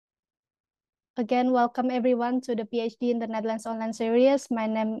Again, welcome everyone to the PhD in the Netherlands online series. My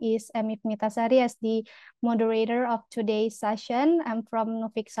name is Fumita Sari as the moderator of today's session. I'm from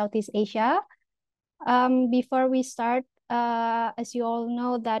Nuffic, Southeast Asia. Before we start, as you all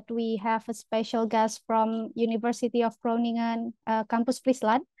know that we have a special guest from University of Groningen, campus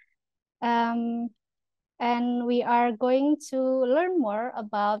Fryslân. And we are going to learn more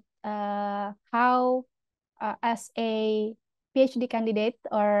about how as a PhD candidate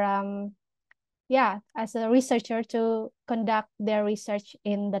or as a researcher to conduct their research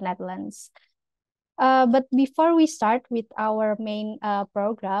in the Netherlands. But before we start with our main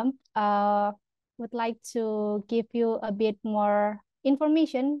program, would like to give you a bit more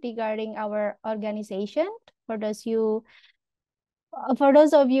information regarding our organization. For those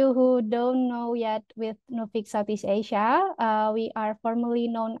of you who don't know yet, with Nuffic Southeast Asia, we are formally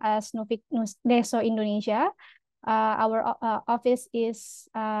known as Nuffic Deso Indonesia. Our office is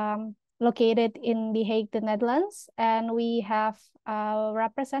located in The Hague, the Netherlands, and we have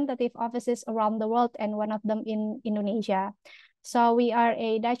representative offices around the world, and one of them in Indonesia. So we are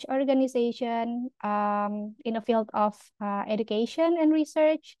a Dutch organization in the field of education and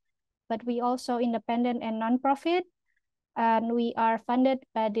research, but we also independent and nonprofit. And we are funded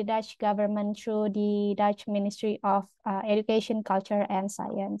by the Dutch government through the Dutch Ministry of Education, Culture, and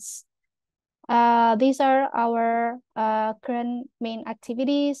Science. These are our current main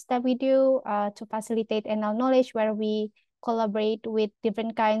activities that we do to facilitate NL knowledge, where we collaborate with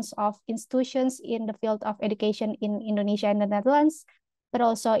different kinds of institutions in the field of education in Indonesia and the Netherlands, but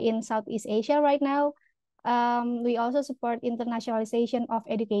also in Southeast Asia right now. We also support internationalization of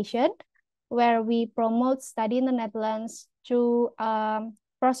education, where we promote study in the Netherlands through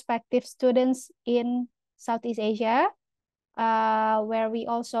prospective students in Southeast Asia, where we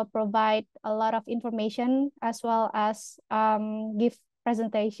also provide a lot of information as well as give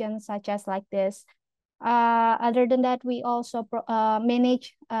presentations such as like this. Other than that, we also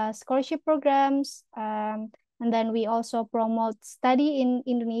manage scholarship programs, and then we also promote study in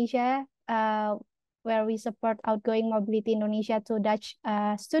Indonesia, where we support outgoing mobility Indonesia to Dutch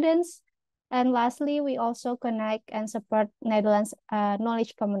students. And lastly, we also connect and support Netherlands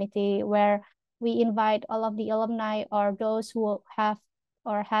knowledge community, where we invite all of the alumni or those who have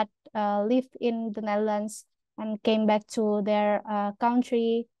or had lived in the Netherlands and came back to their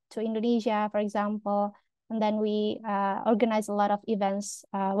country, to Indonesia, for example. And then we organize a lot of events,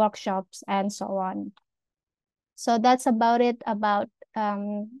 workshops, and so on. So that's about it about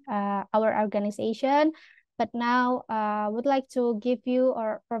our organization. But now I would like to give you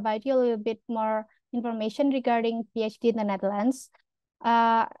or provide you a little bit more information regarding PhD in the Netherlands.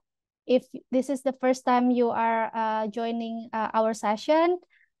 If this is the first time you are joining our session,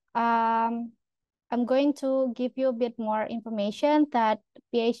 I'm going to give you a bit more information that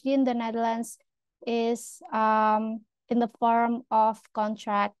PhD in the Netherlands is in the form of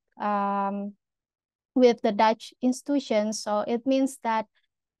contract with the Dutch institutions. So it means that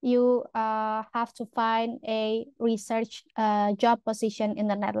you have to find a research job position in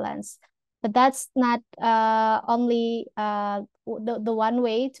the Netherlands. But that's not only the one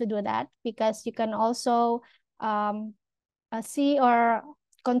way to do that, because you can also see or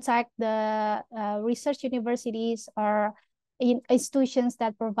contact the research universities or institutions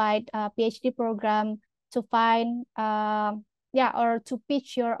that provide a PhD program to find or to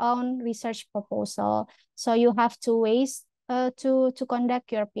pitch your own research proposal. So you have two ways to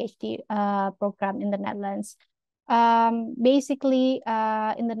conduct your PhD program in the Netherlands. Basically,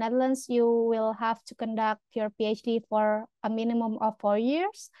 in the Netherlands, you will have to conduct your PhD for a minimum of 4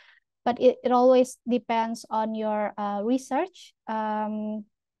 years, but it always depends on your research, on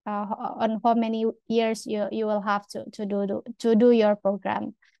how many years you will have to do your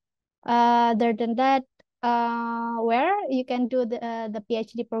program. Other than that, where you can do the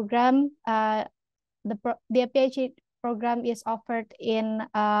PhD program, the PhD program is offered in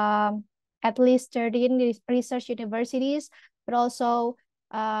at least 13 research universities, but also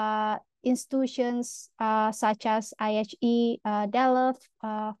institutions such as IHE, Delft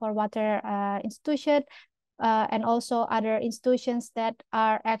for water institution, and also other institutions that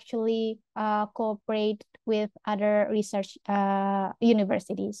are actually cooperate with other research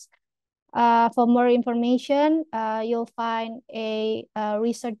universities. For more information, you'll find a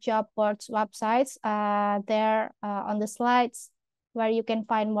research job boards websites there on the slides, where you can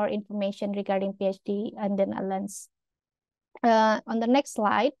find more information regarding PhD in the Netherlands. On the next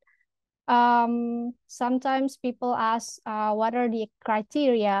slide, sometimes people ask what are the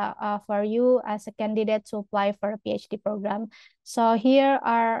criteria for you as a candidate to apply for a PhD program. So here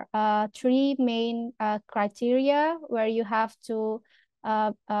are 3 main criteria where you have to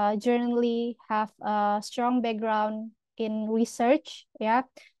generally have a strong background in research. Yeah.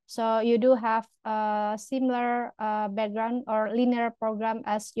 So you do have a similar background or linear program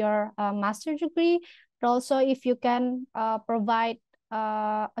as your master degree. But also, if you can provide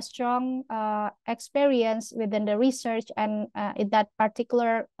a strong experience within the research and in that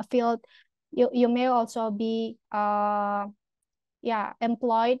particular field, you may also be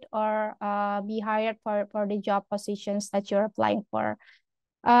employed or be hired for the job positions that you're applying for.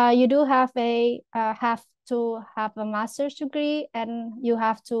 You do have to have a master's degree, and you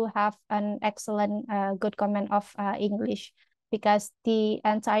have to have an excellent good command of English, because the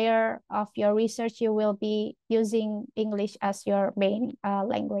entire of your research you will be using English as your main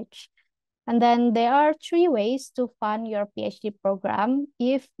language. And then there are 3 ways to fund your PhD program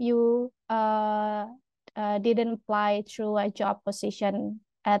if you didn't apply through a job position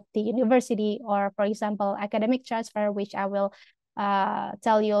at the university, or, for example, academic transfer, which I will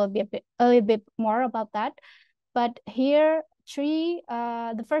tell you a little bit more about that. But here,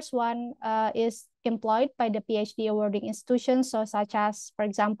 the first one is employed by the PhD awarding institutions. So such as, for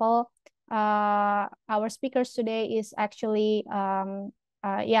example, our speakers today is actually,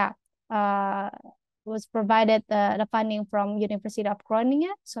 was provided the funding from University of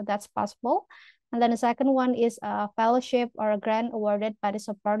Groningen. So that's possible. And then the second one is a fellowship or a grant awarded by the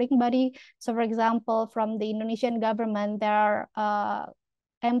supporting body. So for example, from the Indonesian government, there are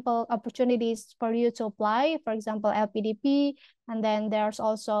ample opportunities for you to apply, for example, LPDP. And then there's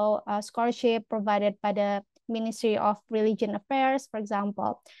also a scholarship provided by the Ministry of Religion Affairs, for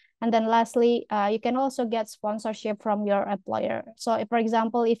example. And then lastly, you can also get sponsorship from your employer. So if, for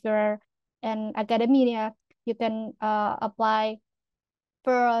example, if you're in academia, you can apply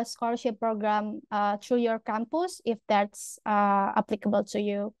for a scholarship program through your campus if that's applicable to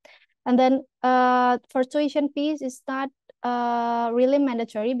you. And then for tuition fees, it's not really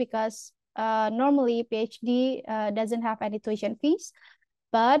mandatory, because normally PhD doesn't have any tuition fees,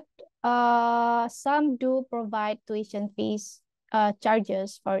 but some do provide tuition fees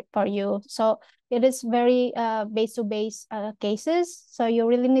charges for you. So it is very base-to-base cases. So you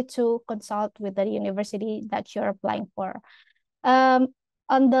really need to consult with the university that you're applying for.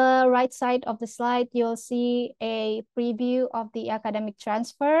 On the right side of the slide, you'll see a preview of the academic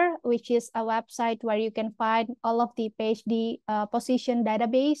transfer, which is a website where you can find all of the PhD position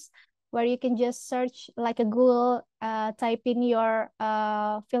database, where you can just search like a Google, type in your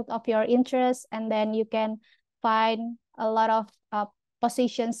field of your interest, and then you can find a lot of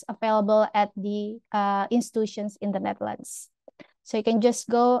positions available at the institutions in the Netherlands. So you can just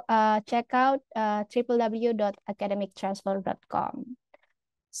go check out www.academictransfer.com.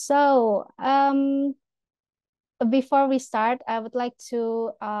 So before we start, I would like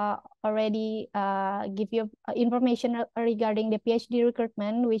to already give you information regarding the PhD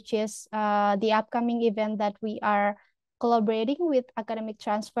recruitment, which is the upcoming event that we are collaborating with Academic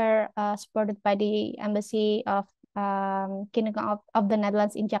Transfer, supported by the Embassy of Kingdom of the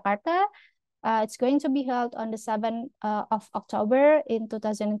Netherlands in Jakarta. It's going to be held on the 7th of October in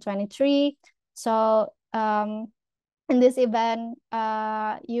 2023. So in this event,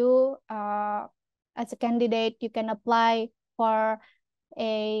 you as a candidate, you can apply for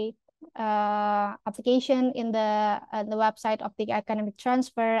a application in the website of the academic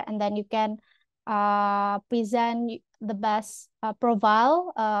transfer, and then you can present the best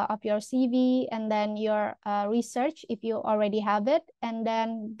profile of your CV, and then your research if you already have it. And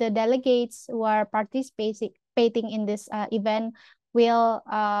then the delegates who are participating in this event will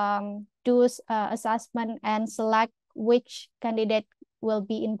do assessment and select which candidate will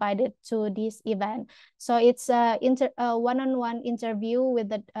be invited to this event. So it's a one-on-one interview with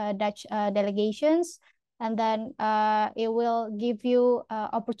the Dutch delegations, and then it will give you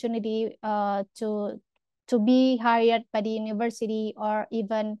opportunity to be hired by the university, or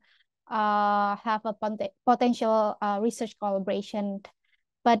even have a potential research collaboration.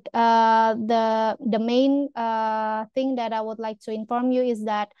 But the main thing that I would like to inform you is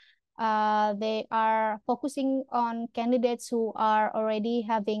that they are focusing on candidates who are already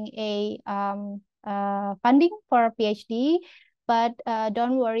having a funding for a PhD. But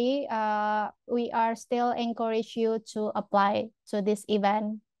don't worry, we are still encourage you to apply to this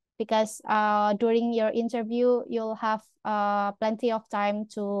event, because during your interview, you'll have plenty of time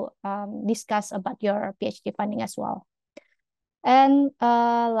to discuss about your PhD funding as well. And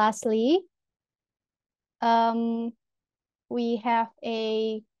lastly, we have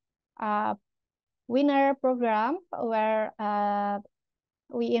a winner program where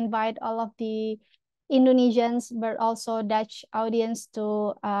we invite all of the Indonesians, but also Dutch audience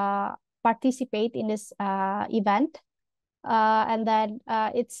to participate in this event. And then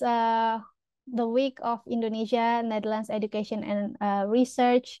it's the week of Indonesia, Netherlands Education and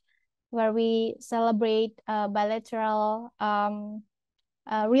Research, where we celebrate bilateral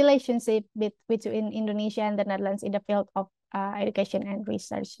relationship between Indonesia and the Netherlands in the field of education and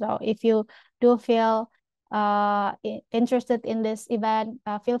research. So if you do feel interested in this event,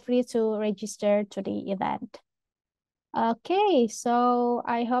 feel free to register to the event. Okay, so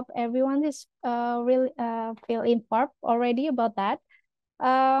I hope everyone is really feel informed already about that.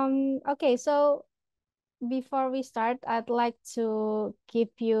 Okay, so before we start, I'd like to give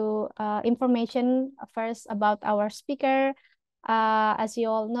you information first about our speaker. As you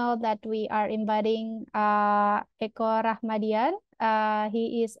all know that we are inviting Eko Rahmadian.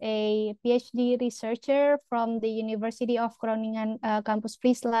 He is a PhD researcher from the University of Groningen campus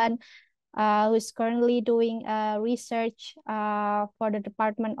Fryslân, who is currently doing research for the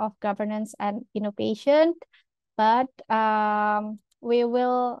Department of Governance and Innovation. But we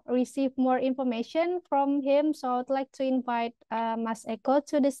will receive more information from him. So I'd like to invite Mas Eko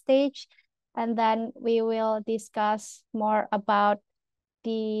to the stage, and then we will discuss more about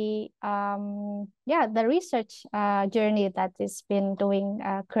the the research journey that is been doing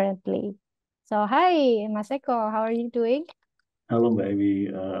currently. So hi, Mas Eko, how are you doing? Hello, baby.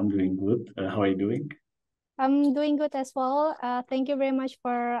 I'm doing good. How are you doing? I'm doing good as well. Thank you very much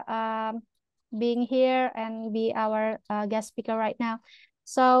for being here and be our guest speaker right now.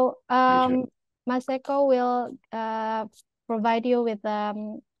 So Maseko will provide you with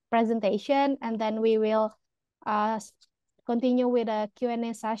presentation, and then we will continue with a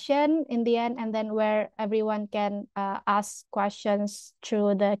Q&A session in the end, and then where everyone can ask questions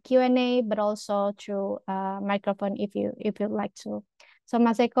through the Q&A, but also through microphone if you'd like to. So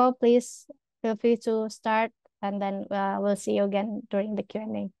Maseko, please feel free to start, and then we'll see you again during the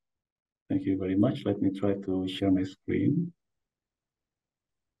Q&A. Thank you very much. Let me try to share my screen.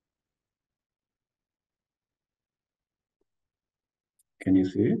 Can you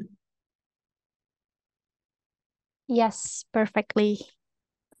see it? Yes, perfectly.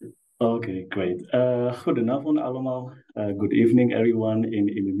 Okay, great. Goedenavond allemaal. Good evening, everyone in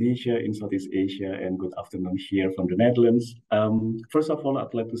Indonesia, in Southeast Asia, and good afternoon here from the Netherlands. First of all,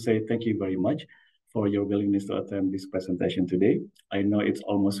 I'd like to say thank you very much for your willingness to attend this presentation today. I know it's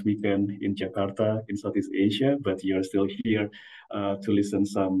almost weekend in Jakarta, in Southeast Asia, but you're still here to listen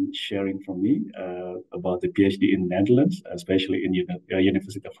some sharing from me about the PhD in Netherlands, especially in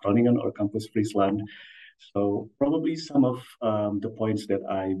University of Groningen or Campus Fryslân. So probably some of the points that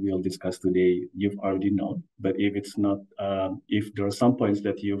I will discuss today, you've already known, but if it's not, if there are some points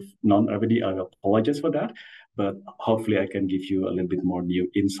that you've known already, I apologize for that, but hopefully I can give you a little bit more new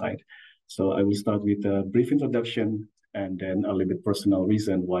insight. So I will start with a brief introduction and then a little bit personal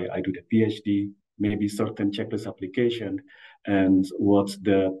reason why I do the PhD, maybe certain checklist application, and what's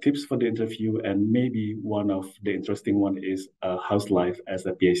the tips for the interview, and maybe one of the interesting one is house life as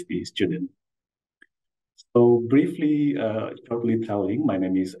a PhD student. So briefly, shortly telling, my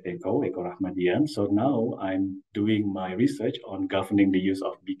name is Eko Rahmadian. So now I'm doing my research on governing the use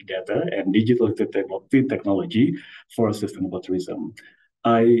of big data and digital twin technology for sustainable tourism.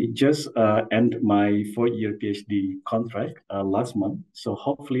 I just end my 4-year PhD contract last month. So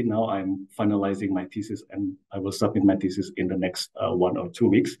hopefully now I'm finalizing my thesis and I will submit my thesis in the next 1 or 2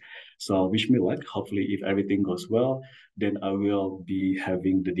 weeks. So wish me luck. Hopefully if everything goes well, then I will be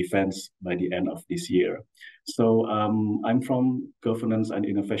having the defense by the end of this year. So I'm from Governance and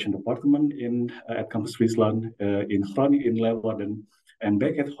Innovation Department at Campus Fryslân in Groningen in Leeuwarden. And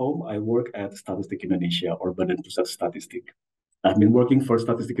back at home, I work at Statistik Indonesia or Badan Pusat Statistik. I've been working for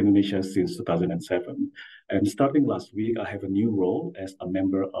Statistik Indonesia since 2007. And starting last week, I have a new role as a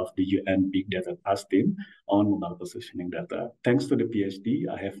member of the UN Big Data Task Team on mobile positioning data. Thanks to the PhD,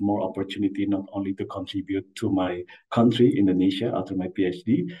 I have more opportunity not only to contribute to my country, Indonesia, after my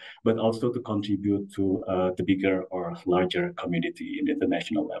PhD, but also to contribute to the bigger or larger community in the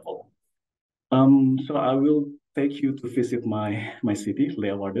international level. So I will take you to visit my city,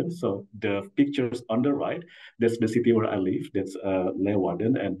 Leeuwarden. So the pictures on the right, that's the city where I live, that's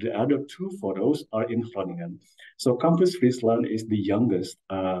Leeuwarden, and the other 2 photos are in Groningen. So Campus Fryslân is the youngest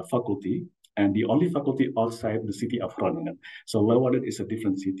faculty and the only faculty outside the city of Groningen. So Leeuwarden is a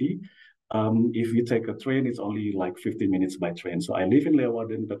different city. If you take a train, it's only like 15 minutes by train. So I live in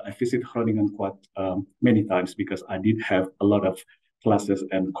Leeuwarden, but I visit Groningen quite many times because I did have a lot of classes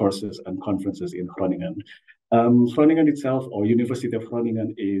and courses and conferences in Groningen. Groningen itself, or University of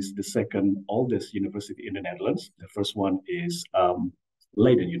Groningen, is the second oldest university in the Netherlands. The first one is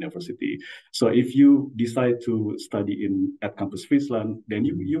Leiden University. So if you decide to study at Campus Fryslân, then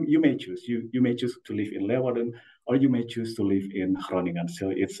you may choose. You may choose to live in Leeuwarden or you may choose to live in Groningen.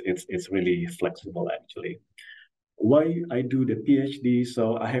 So it's really flexible actually. Why I do the PhD?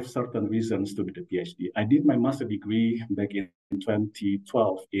 So I have certain reasons to do the PhD. I did my master degree back in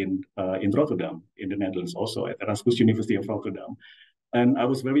 2012 in Rotterdam, in the Netherlands, also at Erasmus University of Rotterdam. And I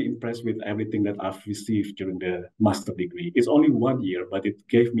was very impressed with everything that I've received during the master degree. It's only 1 year, but it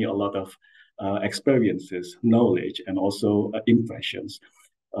gave me a lot of experiences, knowledge, and also impressions.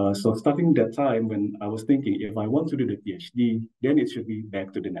 So starting that time when I was thinking, if I want to do the PhD, then it should be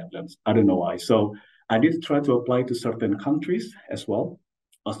back to the Netherlands. I don't know why. So I did try to apply to certain countries as well,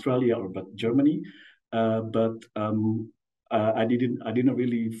 Australia or but Germany, but I didn't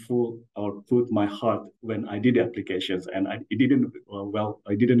really full or put my heart when I did the applications, and it didn't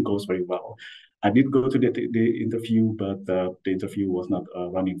it didn't go very well. I did go to the interview, but the interview was not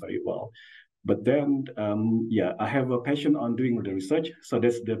running very well. But then, yeah, I have a passion on doing the research, so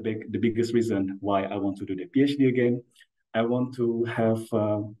that's the biggest reason why I want to do the PhD again. I want to have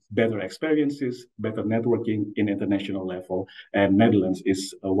better experiences, better networking in international level, and Netherlands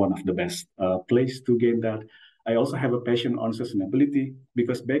is one of the best place to gain that. I also have a passion on sustainability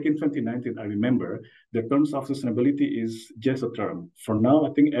because back in 2019, I remember the terms of sustainability is just a term. For now, I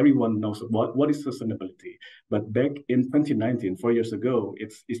think everyone knows what is sustainability. But back in 2019, 4 years ago,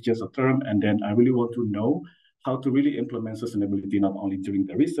 it's just a term. And then I really want to know how to really implement sustainability, not only during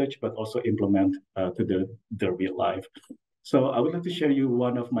the research, but also implement to the real life. So I would like to share you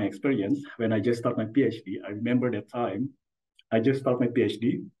one of my experience when I just started my PhD. I remember that time I just started my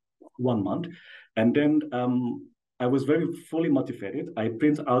PhD 1 month, and then I was very fully motivated. I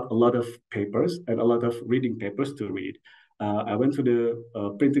print out a lot of papers and a lot of reading papers to read. I went to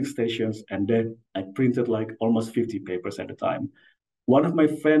the printing stations, and then I printed like almost 50 papers at a time. One of my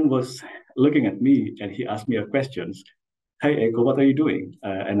friend was looking at me, and he asked me a question. Hey, Eko, what are you doing?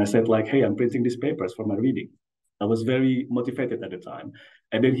 And I said like, hey, I'm printing these papers for my reading. I was very motivated at the time.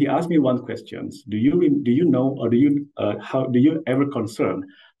 And then he asked me one question: Do you know, or do you ever concern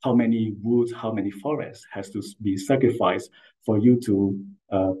how many woods, how many forests has to be sacrificed for you to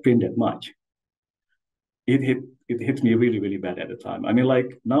print that much? It hit me really, really bad at the time. I mean,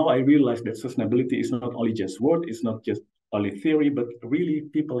 like now I realize that sustainability is not only just word, it's not just only theory, but really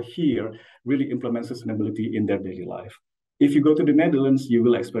people here really implement sustainability in their daily life. If you go to the Netherlands, you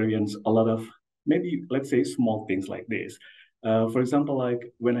will experience a lot of maybe, let's say, small things like this. For example,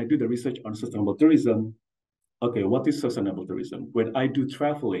 like when I do the research on sustainable tourism, okay, what is sustainable tourism? When I do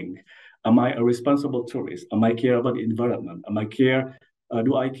traveling, am I a responsible tourist? Am I care about the environment?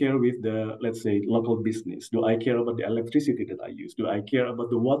 Do I care with the, let's say, local business? Do I care about the electricity that I use? Do I care about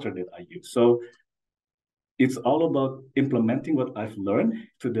the water that I use? So it's all about implementing what I've learned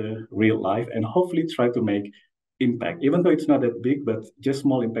to the real life and hopefully try to make impact, even though it's not that big, but just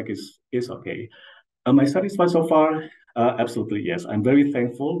small impact is okay. Am I satisfied so far? Absolutely, yes. I'm very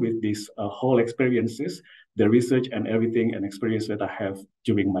thankful with these whole experiences, the research and everything and experience that I have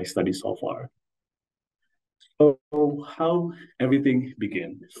during my study so far. So how everything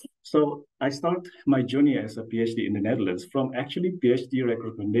began. So I start my journey as a PhD in the Netherlands from actually PhD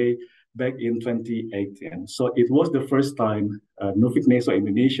recruitment day back in 2018. So it was the first time Nuffic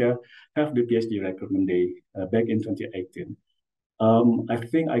Indonesia have the PhD recruitment day back in 2018. I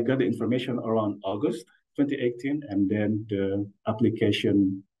think I got the information around August 2018, and then the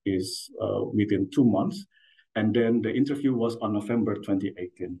application is within 2 months. And then the interview was on November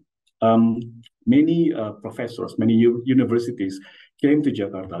 2018. Many professors, many universities came to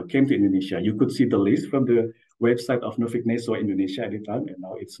Jakarta, came to Indonesia. You could see the list from the website of Nuffic Indonesia at the time, and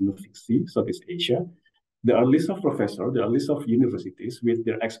now it's Nuffic Southeast Asia. There are lists of professors, there are lists of universities with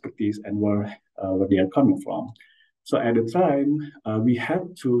their expertise and where they are coming from. So at the time, we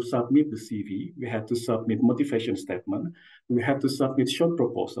had to submit the CV, we had to submit motivation statement, we had to submit short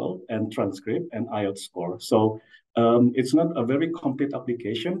proposal and transcript and IELTS score. So it's not a very complete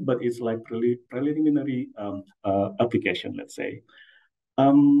application, but it's like preliminary application, let's say.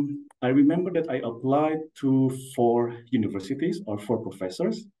 I remember that I applied to 4 universities or 4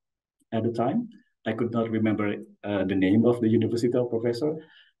 professors at the time. I could not remember the name of the university or professor,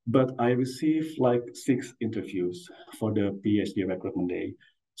 but I received like 6 interviews for the PhD recruitment day.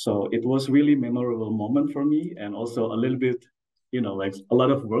 So it was really memorable moment for me, and also a little bit, like a lot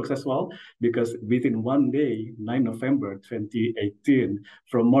of works as well, because within one day, 9 November 2018,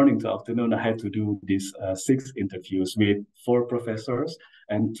 from morning to afternoon, I had to do these 6 interviews with 4 professors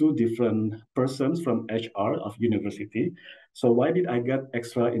and 2 different persons from HR of university. So why did I get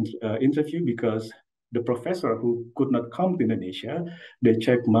extra interview? Because the professor who could not come to Indonesia, they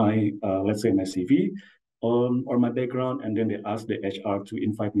checked my, let's say, my CV. on my background, and then they asked the HR to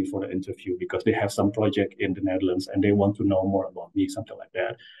invite me for the interview because they have some project in the Netherlands and they want to know more about me, something like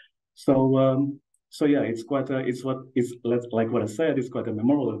that. So yeah, it's quite a, it's what it's like what I said, it's quite a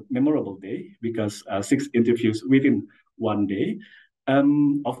memorable day because 6 interviews within one day.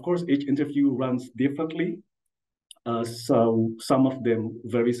 Of course, each interview runs differently. So some of them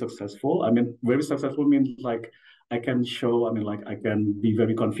very successful. I mean, very successful means like I can show, I mean, like I can be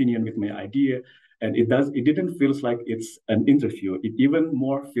very convenient with my idea. And it didn't feel like it's an interview. It even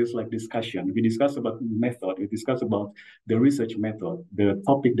more feels like discussion. We discuss about method, we discuss about the research method, the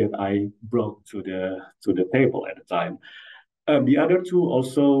topic that I brought to the table at the time. The other two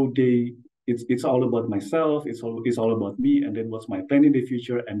also, it's all about myself. It's all about me, and then what's my plan in the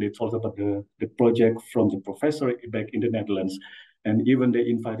future. And they talked about the project from the professor back in the Netherlands, and even they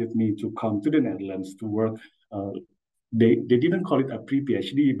invited me to come to the Netherlands to work. They didn't call it a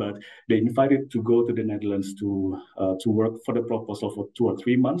pre-PhD, but they invited to go to the Netherlands to work for the proposal for 2 or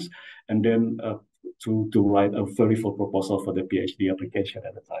 3 months, and then to write a very full proposal for the PhD application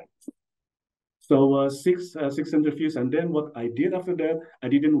at the time. So six interviews, and then what I did after that, I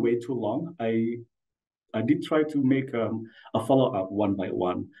didn't wait too long. I did try to make a follow up one by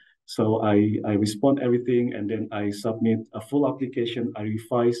one. So I respond everything, and then I submit a full application. I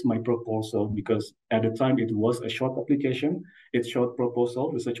revise my proposal because at the time it was a short application, it's short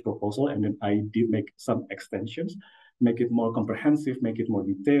proposal, research proposal, and then I did make some extensions, make it more comprehensive, make it more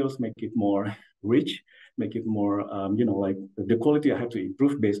details, make it more rich, make it more, like the quality I have to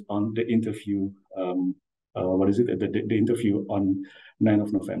improve based on the interview. The interview on 9th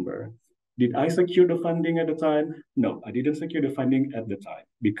of November. Did I secure the funding at the time? No, I didn't secure the funding at the time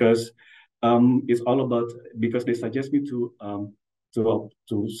because it's all about because they suggest me to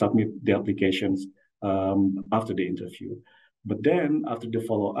submit the applications after the interview. But then after the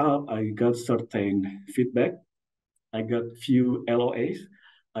follow up, I got certain feedback. I got few LOAs.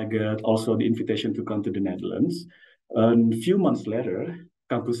 I got also the invitation to come to the Netherlands. And a few months later,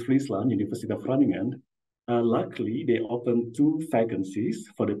 campus Fryslân, University of Groningen, luckily, they opened 2 vacancies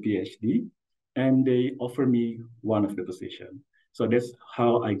for the PhD, and they offered me one of the position. So that's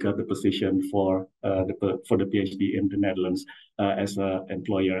how I got the position for the PhD in the Netherlands as an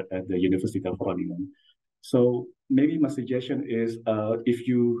employer at the University of Groningen. So maybe my suggestion is if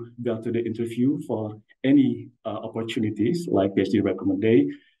you got to the interview for any opportunities like PhD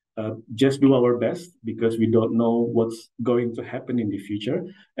recommendation, just do our best because we don't know what's going to happen in the future,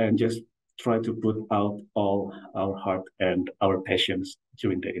 and just try to put out all our heart and our passions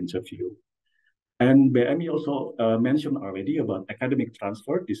during the interview. And BMI also mentioned already about academic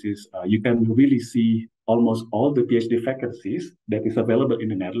transfer. This is, you can really see almost all the PhD vacancies that is available in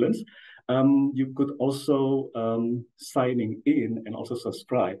the Netherlands. You could also signing in and also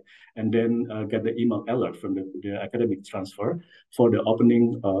subscribe, and then get the email alert from the academic transfer for the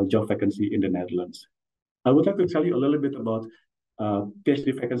opening job vacancy in the Netherlands. I would like to tell you a little bit about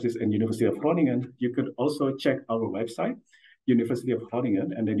PhD vacancies in University of Groningen. You could also check our website, University of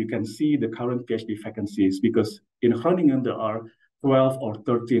Groningen, and then you can see the current PhD vacancies, because in Groningen there are 12 or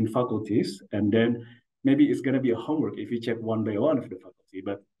 13 faculties, and then maybe it's going to be a homework if you check one by one of the faculty.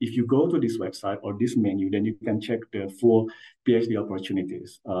 But if you go to this website or this menu, then you can check the full PhD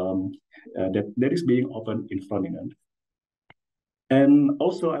opportunities that is being opened in Groningen. And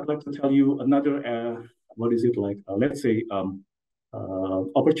also, I'd like to tell you another, let's say,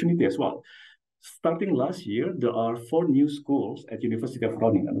 opportunity as well. Starting last year, there are 4 new schools at University of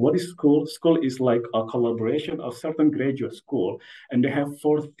Groningen. What is school? School is like a collaboration of certain graduate school, and they have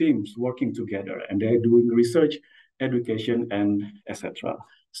 4 teams working together, and they're doing research, education, and etc.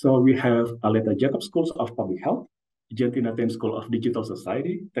 So we have Aleta Jacob Schools of Public Health, Gentina Ten School of Digital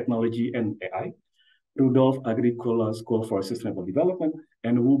Society, Technology, and AI, Rudolf Agricola School for Sustainable Development,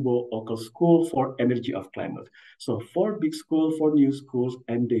 and Wubo Okel School for Energy of Climate. So 4 big schools, 4 new schools,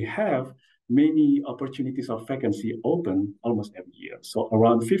 and they have many opportunities of vacancy open almost every year. So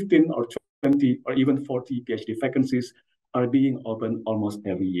around 15 or 20 or even 40 PhD vacancies are being opened almost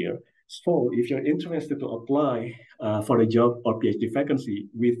every year. So if you're interested to apply for a job or PhD vacancy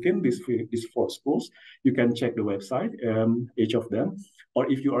within these 4 schools, you can check the website, each of them.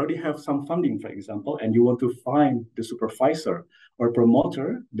 Or if you already have some funding, for example, and you want to find the supervisor or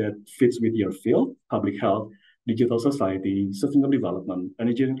promoter that fits with your field, public health, digital society, sustainable development,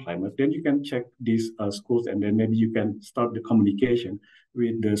 energy and climate, then you can check these schools, and then maybe you can start the communication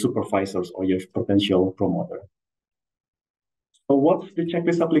with the supervisors or your potential promoter. So what's the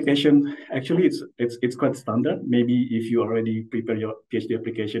checklist application? Actually, it's quite standard. Maybe if you already prepare your PhD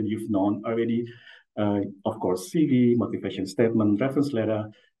application, you've known already, of course, CV, motivation statement, reference letter,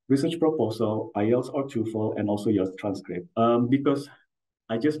 research proposal, IELTS or TOEFL, and also your transcript. Because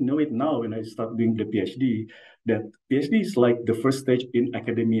I just know it now when I start doing the PhD, that PhD is like the first stage in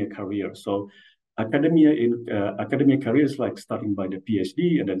academia career. So academia career is like starting by the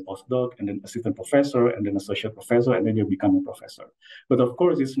PhD and then postdoc and then assistant professor and then associate professor and then you become a professor. But of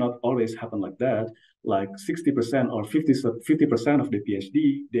course, it's not always happen like that. Like 60% or 50% of the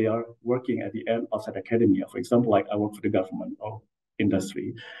PhD, they are working at the end outside academia. For example, like I work for the government or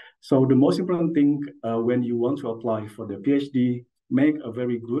industry. So the most important thing when you want to apply for the PhD, make a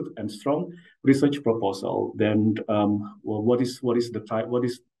very good and strong research proposal. Then, well, what is the type? What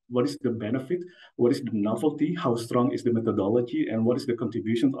is the benefit? What is the novelty? How strong is the methodology? And what is the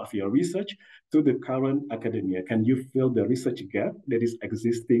contribution of your research to the current academia? Can you fill the research gap that is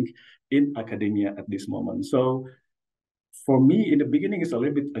existing in academia at this moment? So for me, in the beginning, it's a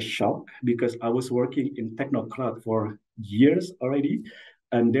little bit a shock because I was working in technocrat for years already.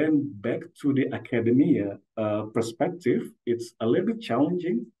 And then back to the academia perspective, it's a little bit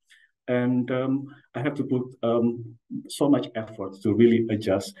challenging. And I have to put so much effort to really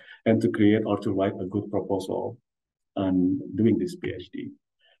adjust and to create or to write a good proposal on doing this PhD.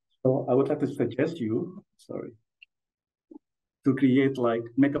 So I would like to suggest you, sorry, to create like,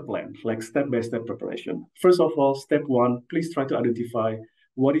 make a plan, like step-by-step preparation. First of all, step one, please try to identify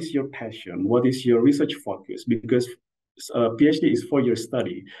what is your passion, what is your research focus, because PhD is for your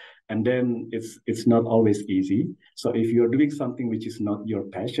study, and then it's not always easy. So if you're doing something which is not your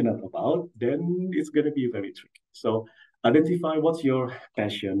passionate about, then it's going to be very tricky. So identify what's your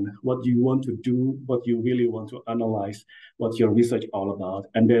passion, what you want to do, what you really want to analyze, what's your research all about,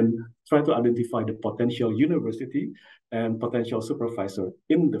 and then try to identify the potential university and potential supervisor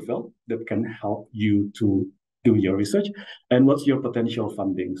in the field that can help you to do your research, and what's your potential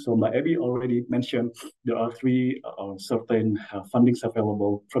funding. So my Abby already mentioned there are three certain fundings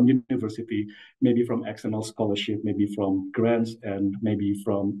available from university, maybe from external scholarship, maybe from grants, and maybe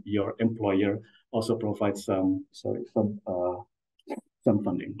from your employer also provides some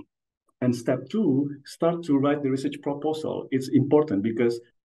funding. And step two, start to write the research proposal. It's important because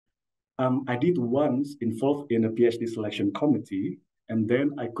I did once involved in a PhD selection committee, and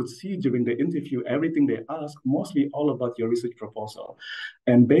then I could see during the interview everything they ask, mostly all about your research proposal.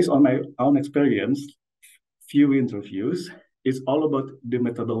 And based on my own experience, few interviews, it's all about the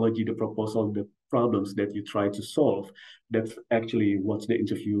methodology, the proposal, the problems that you try to solve. That's actually what the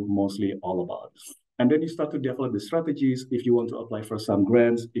interview mostly all about. And then you start to develop the strategies if you want to apply for some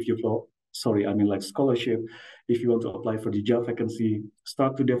grants, if you like scholarship. If you want to apply for the job vacancy,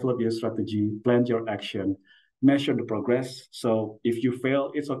 start to develop your strategy, plan your action, measure the progress. So if you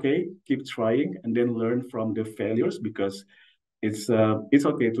fail, it's okay, keep trying, and then learn from the failures, because it's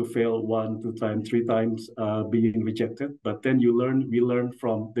okay to fail 1, 2 times, 3 times being rejected, but then we learn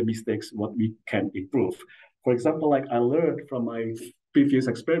from the mistakes what we can improve. For example, like I learned from my previous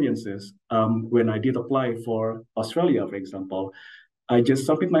experiences when I did apply for Australia, for example. I just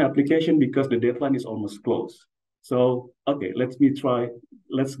submit my application because the deadline is almost close. So, okay, let's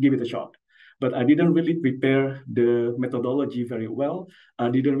give it a shot. But I didn't really prepare the methodology very well. I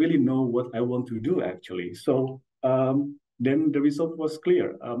didn't really know what I want to do actually. So then the result was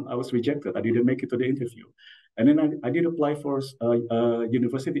clear. I was rejected. I didn't make it to the interview. And then I did apply for a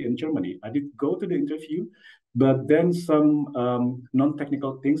university in Germany. I did go to the interview, but then some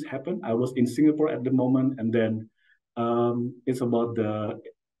non-technical things happened. I was in Singapore at the moment, and then it's about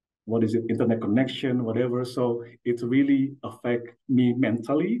internet connection, whatever. So it really affect me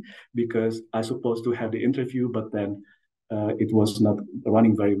mentally because I supposed to have the interview, but then it was not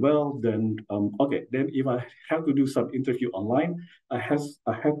running very well. Then then if I have to do some interview online, I have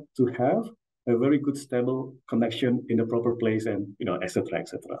to have a very good stable connection in the proper place, and etc.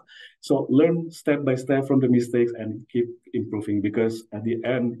 etc. So learn step by step from the mistakes and keep improving, because at the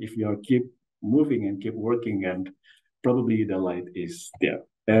end, if you are keep moving and keep working, and probably the light is there,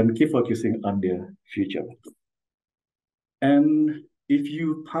 and keep focusing on the future. And if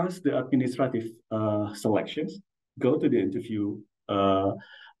you pass the administrative selections, go to the interview.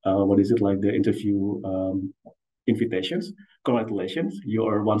 The interview invitations? Congratulations, you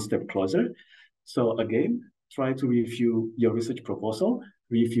are one step closer. So again, try to review your research proposal,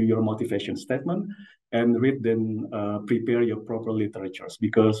 review your motivation statement, and read then prepare your proper literatures,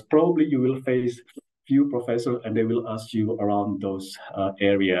 because probably you will face few professors and they will ask you around those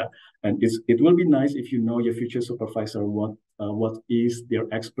area. And it will be nice if you know your future supervisor, what is their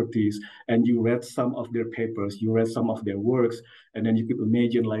expertise, and you read some of their papers, you read some of their works, and then you could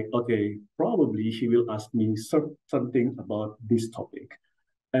imagine like, okay, probably she will ask me something about this topic.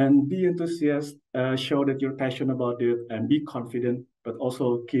 and be enthusiastic, show that you're passionate about it, and be confident, but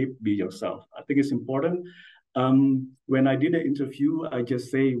also be yourself. I think it's important. When I did the interview, I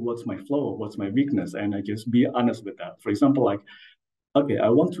just say what's my flaw, what's my weakness, and I just be honest with that. For example, like, okay, I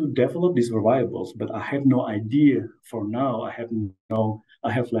want to develop these variables, but I have no idea for now.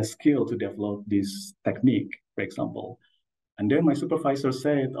 I have less skill to develop this technique, for example. And then my supervisor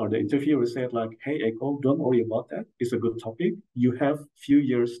said, or the interviewer said, like, hey, Eko, don't worry about that. It's a good topic. You have few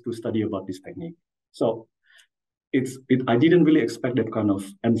years to study about this technique. So I didn't really expect that kind of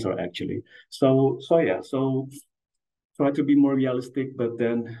answer actually. So yeah, so try to be more realistic, but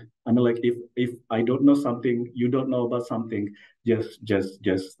then I mean, like, if I don't know something, you don't know about something, just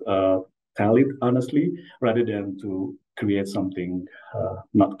tell it honestly rather than to create something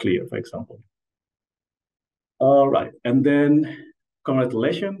not clear, for example. All right, and then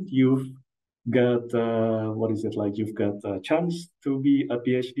congratulations, you've got what is it like? You've got a chance to be a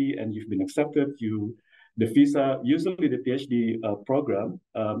PhD, and you've been accepted. The visa, usually the PhD program,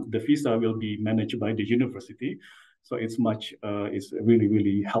 the visa will be managed by the university, so it's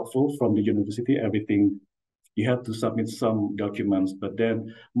really helpful from the university. Everything you have to submit some documents, but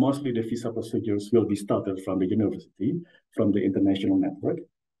then mostly the visa procedures will be started from the university, from the international network.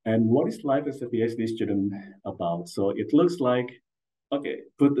 And what is life as a PhD student about? So it looks like, okay,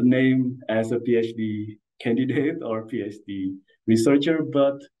 put the name as a PhD candidate or PhD researcher,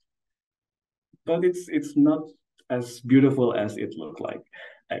 but it's not as beautiful as it looked like,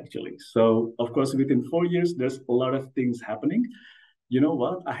 actually. So of course, within 4 years, there's a lot of things happening. You know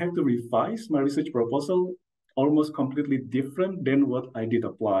what? I have to revise my research proposal almost completely different than what I did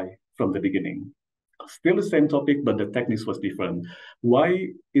apply from the beginning. Still the same topic, but the techniques was different.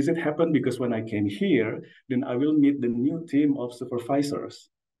 Why is it happen? Because when I came here, then I will meet the new team of supervisors,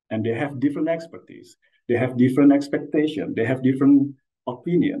 and they have different expertise. They have different expectation. They have different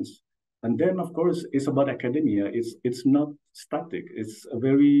opinions. And then, of course, it's about academia. It's not static. It's a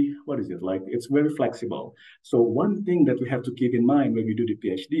very, what is it like? It's very flexible. So one thing that we have to keep in mind when we do the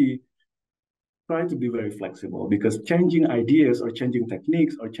PhD, try to be very flexible, because changing ideas or changing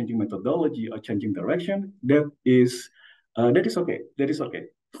techniques or changing methodology or changing direction, that is okay. That is okay.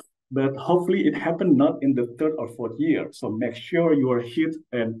 But hopefully it happened not in the third or fourth year. So make sure you are hit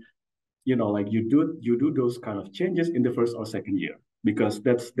and like you do those kind of changes in the first or second year, because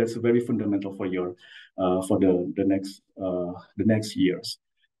that's very fundamental for your for the next years.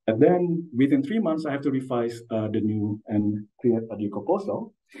 And then within 3 months, I have to revise the new and create a new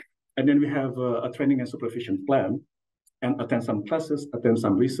proposal. And then we have a training and supervision plan, and attend some classes, attend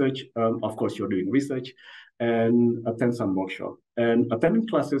some research. Of course, you're doing research, and attend some workshop. And attending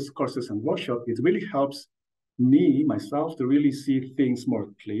classes, courses, and workshop, it really helps me, myself, to really see things more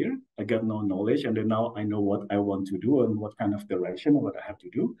clear. I get more knowledge, and then now I know what I want to do and what kind of direction what I have to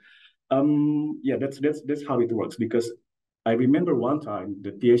do. Yeah, that's how it works. Because I remember one time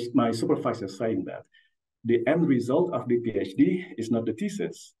my supervisor saying that the end result of the PhD is not the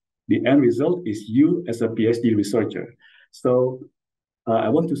thesis. The end result is you as a PhD researcher. So I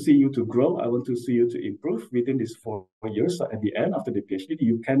want to see you to grow. I want to see you to improve within these 4 years. So at the end, after the PhD,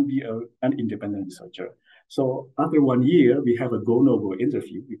 you can be an independent researcher. So after 1 year, we have a go-no-go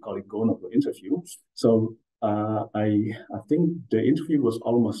interview. We call it go-no-go interview. So I think the interview was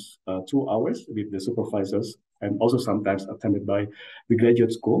almost 2 hours with the supervisors, and also sometimes attended by the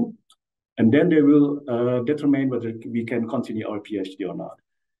graduate school. And then they will determine whether we can continue our PhD or not.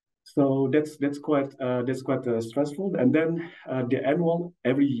 So that's quite stressful. And then the annual,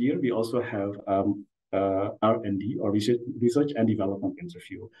 every year we also have R&D, or research and development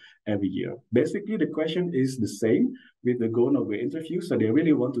interview every year. Basically, the question is the same with the go-no-go interview. So they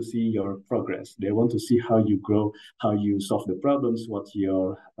really want to see your progress. They want to see how you grow, how you solve the problems, what's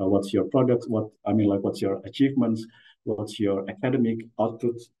your product, what's your achievements, what's your academic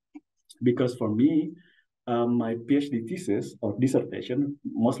output. Because for me, my PhD thesis or dissertation,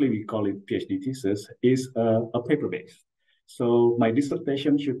 mostly we call it PhD thesis, is a paper-based. So my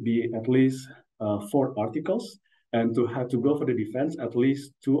dissertation should be at least 4 articles, and to go for the defense, at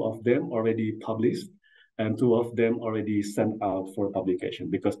least 2 of them already published, and 2 of them already sent out for publication,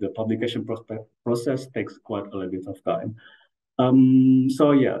 because the publication process takes quite a little bit of time.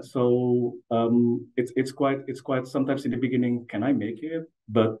 So yeah, so it's quite sometimes in the beginning, can I make it?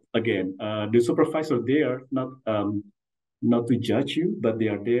 But again, the supervisor, they are not to judge you, but they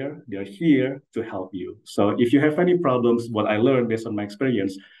are here to help you. So if you have any problems, what I learned based on my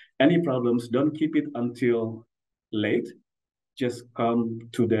experience, any problems, don't keep it until late. Just come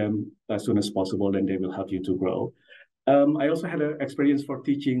to them as soon as possible, then they will help you to grow. I also had an experience for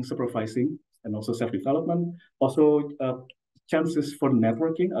teaching, supervising, and also self-development. Also, chances for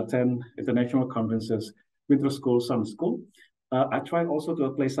networking, attend international conferences, winter school, summer school. I tried also to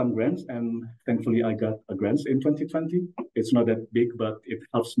apply some grants, and thankfully I got a grant in 2020. It's not that big, but it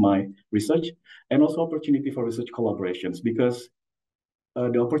helps my research, and also opportunity for research collaborations, because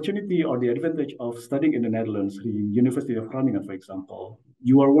the opportunity or the advantage of studying in the Netherlands, the University of Groningen, for example,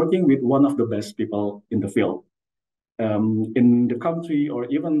 you are working with one of the best people in the field, in the country or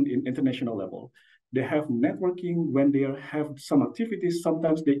even in international level. They have networking when they have some activities.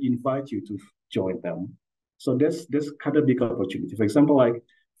 Sometimes they invite you to join them. So that's kind of big opportunity. For example, like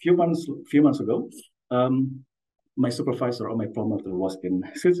few months ago, my supervisor or my promoter was in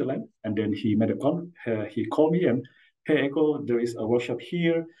Switzerland, and then he made a call. He called me and, hey, Eko, there is a workshop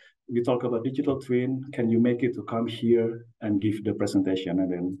here. We talk about digital twin. Can you make it to come here and give the presentation?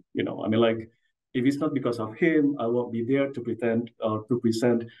 And then, I mean, like, if it's not because of him, I won't be there to pretend or to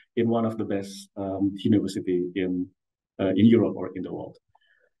present in one of the best university in Europe or in the world.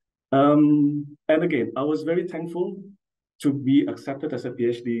 And again, I was very thankful to be accepted as a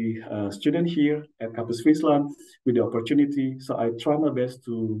PhD student here at Campus Fryslân with the opportunity. So I try my best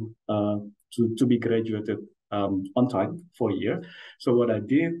to be graduated on time for a year. So what I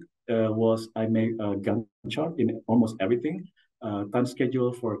did was I made a Gantt chart in almost everything, time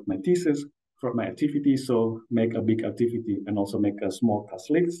schedule for my thesis, for my activity. So make a big activity and also make a small task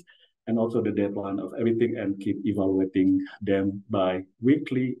list, and also the deadline of everything, and keep evaluating them by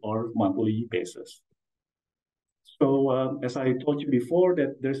weekly or monthly basis. So as I told you before,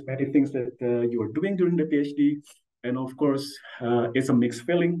 that there's many things that you are doing during the PhD, and of course, it's a mixed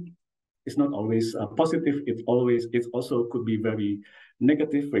feeling. It's not always positive. It also could be very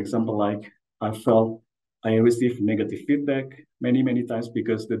negative. For example, like I received negative feedback many times,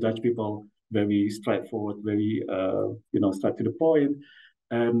 because the Dutch people very straightforward, very straight to the point.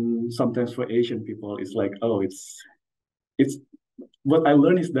 And sometimes for Asian people, it's like, oh, it's what I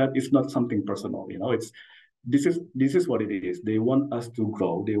learned is that it's not something personal. This is what it is. They want us to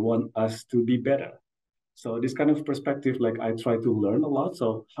grow. They want us to be better. So this kind of perspective, like, I try to learn a lot.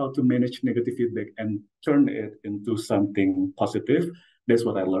 So how to manage negative feedback and turn it into something positive. That's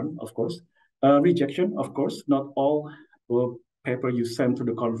what I learned, of course. Rejection, of course. Not all paper you send to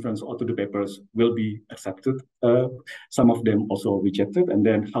the conference or to the papers will be accepted. Some of them also rejected. And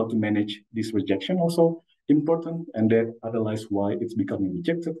then how to manage this rejection also important, and then analyze why it's becoming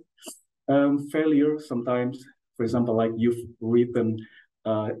rejected. Failure sometimes, for example, like you've written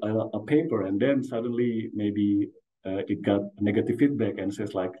a paper, and then suddenly maybe it got negative feedback and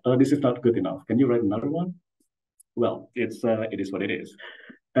says like, oh, this is not good enough. Can you write another one? Well, it is what it is.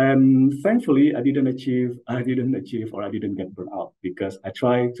 And thankfully, I didn't achieve, or I didn't get burned out, because I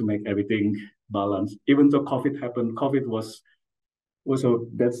tried to make everything balanced. Even though COVID happened, COVID was also,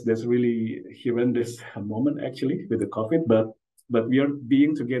 that's really horrendous moment actually with the COVID, but we are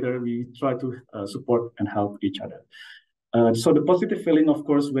being together. We try to support and help each other. So the positive feeling, of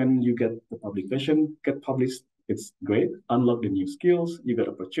course, when you get the publication, get published, it's great. Unlock the new skills, you get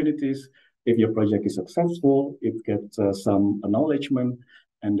opportunities. If your project is successful, it gets some acknowledgement,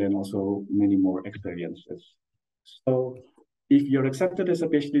 and then also many more experiences. So if you're accepted as a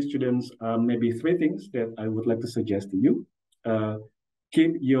PhD student, maybe 3 things that I would like to suggest to you.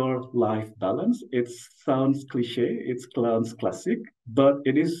 Keep your life balance. It sounds cliche, it sounds classic, but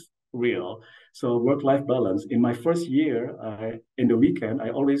it is real. So work-life balance. In my first year, in the weekend,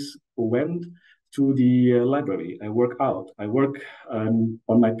 I always went to the library. I work out. I work on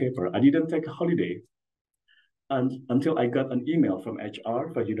my paper. I didn't take a holiday until I got an email from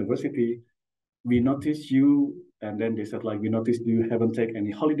HR for university. We noticed you, and then they said, like, we noticed you haven't taken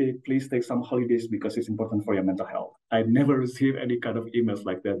any holiday. Please take some holidays because it's important for your mental health. I never received any kind of emails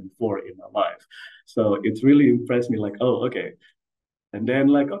like that before in my life. So it really impressed me, like, oh, okay. And then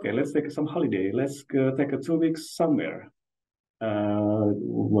like, okay, let's take some holiday. Let's take a 2 weeks somewhere.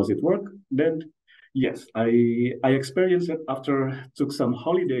 Was it work? Then yes, I experienced it after took some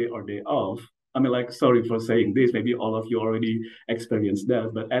holiday or day off. I mean, like, sorry for saying this, maybe all of you already experienced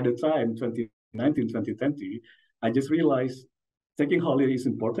that, but at the time, 2019, 2020, I just realized taking holiday is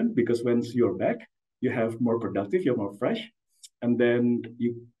important, because once you're back, you have more productive, you're more fresh, and then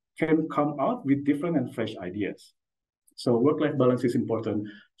you can come out with different and fresh ideas. So work-life balance is important.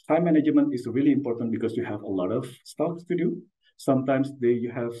 Time management is really important, because you have a lot of stuff to do. Sometimes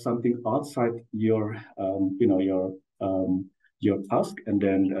you have something outside your, your task, and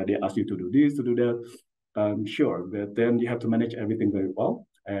then they ask you to do this, to do that. Sure, but then you have to manage everything very well.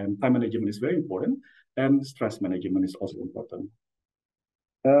 And time management is very important, and stress management is also important.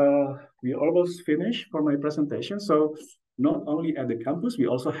 We almost finished for my presentation. So not only at the campus, we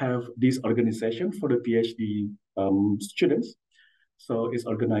also have this organization for the PhD students. So it's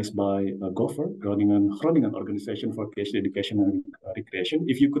organized by GOFER, Groningen Organization for PhD Education and Recreation.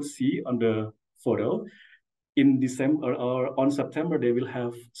 If you could see on the photo, in December or on September, they will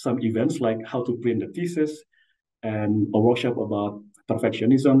have some events like how to print the thesis and a workshop about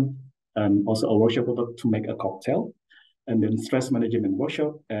perfectionism, and also a workshop about to make a cocktail, and then stress management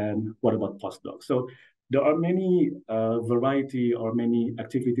workshop, and what about postdoc. So there are many variety or many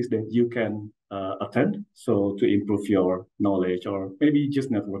activities that you can attend, so to improve your knowledge, or maybe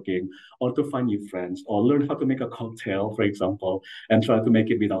just networking, or to find new friends, or learn how to make a cocktail, for example, and try to make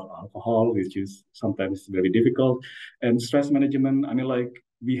it without alcohol, which is sometimes very difficult. And stress management, I mean, like,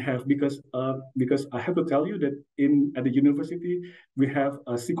 we have, because I have to tell you that at the university we have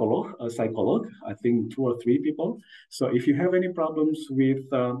a psychologist, I think 2 or 3 people. So if you have any problems with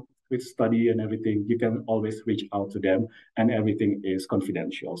study and everything, you can always reach out to them, and everything is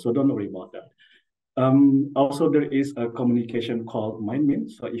confidential. So don't worry about that. Also, there is a communication called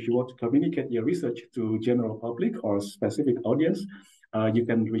MindMint. So if you want to communicate your research to general public or specific audience, you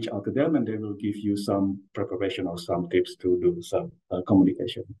can reach out to them, and they will give you some preparation or some tips to do some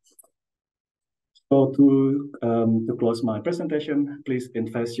communication. So to close my presentation, please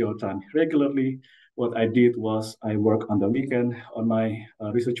invest your time regularly. What I did was I work on the weekend on my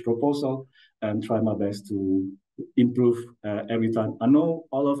research proposal and try my best to improve every time. I know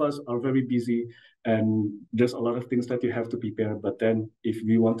all of us are very busy and there's a lot of things that you have to prepare, but then if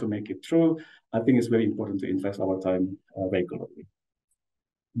we want to make it through, I think it's very important to invest our time regularly.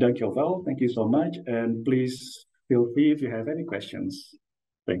 Dankjewel. Thank you so much. And please feel free if you have any questions.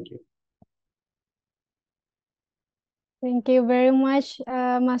 Thank you. Thank you very much,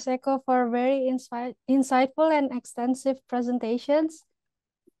 Mas Eko, for very insightful and extensive presentations.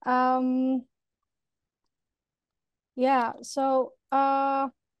 Yeah, so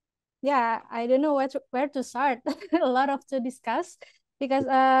yeah, I don't know where to start. A lot of to discuss, because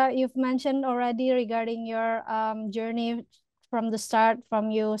you've mentioned already regarding your journey from the start,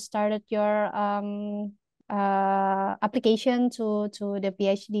 from you started your application to the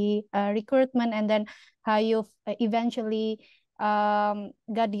PhD recruitment, and then how you've eventually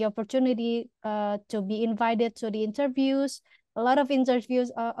got the opportunity to be invited to the interviews, a lot of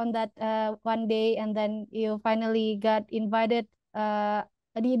interviews on that one day, and then you finally got invited.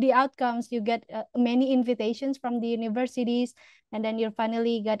 The outcomes, you get many invitations from the universities, and then you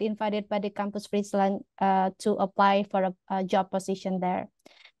finally got invited by the campus Fryslân to apply for a job position there.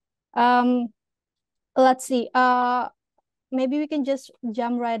 Let's see, maybe we can just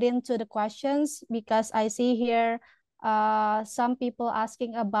jump right into the questions, because I see here some people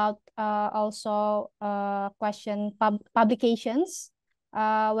asking about also question publications,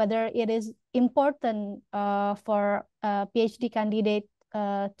 whether it is important for a PhD candidate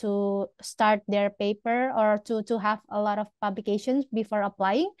to start their paper, or to have a lot of publications before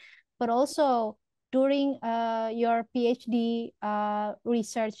applying, but also during your PhD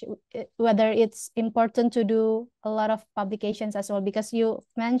research, whether it's important to do a lot of publications as well, because you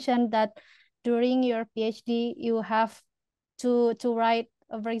mentioned that during your PhD you have to write,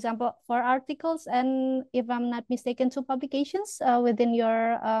 for example, 4 articles, and if I'm not mistaken, 2 publications within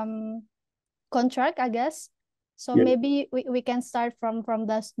your contract, I guess. So Yeah. maybe we can start from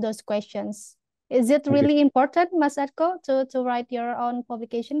those questions. Is it really important, Mas Eko, to write your own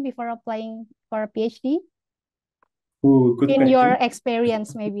publication before applying for a PhD? Ooh, good In question. your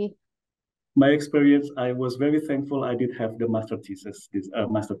experience, maybe. My experience, I was very thankful I did have the master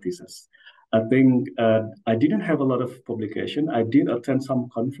thesis. I think I didn't have a lot of publication. I did attend some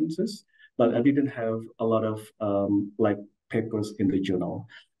conferences, but I didn't have a lot of like papers in the journal.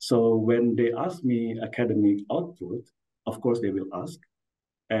 So when they asked me academic output, of course they will ask.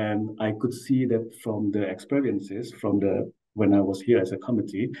 And I could see that from the experiences, when I was here as a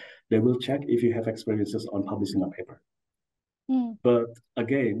committee, they will check if you have experiences on publishing a paper. But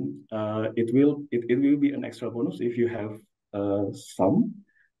again, it will be an extra bonus if you have some.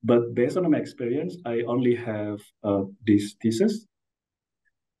 But based on my experience, I only have this thesis,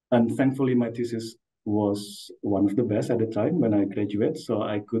 and thankfully my thesis was one of the best at the time when I graduate. So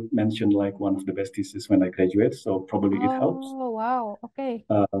I could mention like one of the best theses when I graduate. So probably it helps. Oh, wow. Okay.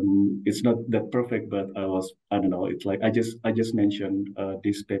 It's not that perfect, but I don't know. It's like I just mentioned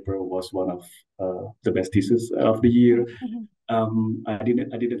this paper was one of the best thesis of the year. I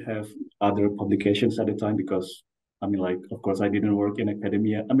didn't have other publications at the time because I mean, like, of course, I didn't work in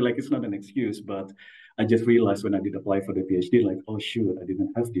academia. I mean, like, it's not an excuse, but I just realized when I did apply for the PhD, like, oh shoot, I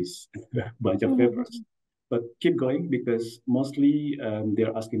didn't have this bunch of papers. But keep going, because mostly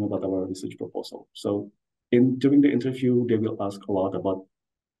they're asking about our research proposal. So during the interview, they will ask a lot about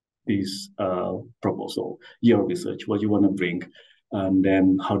this proposal, your research, what you want to bring. And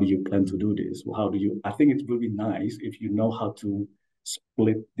then how do you plan to do this? How do you, I think it will be nice if you know how to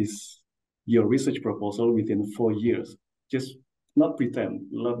split your research proposal within 4 years. Just not pretend,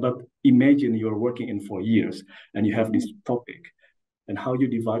 but imagine you're working in 4 years and you have this topic and how you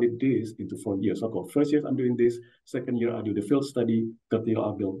divided this into 4 years. Okay, first year I'm doing this, second year I do the field study, third year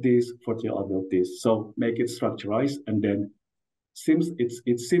I'll build this, fourth year I'll build this. So make it structurized, and then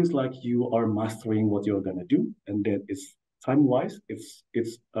it seems like you are mastering what you're gonna do, and then it's time-wise, it's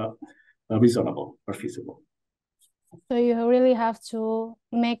reasonable or feasible. So you really have to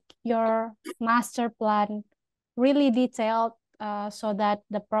make your master plan really detailed, so that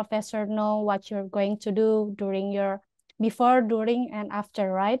the professor know what you're going to do during your before, during, and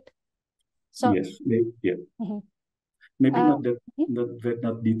after, right? So yes, yeah. Maybe not that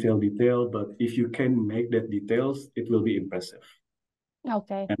detail, but if you can make that details, it will be impressive.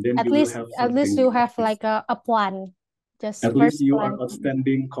 Okay. And then At you will least have at least something. you have like a plan, just At least first you are plan.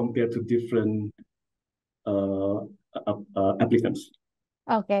 outstanding compared to different applicants.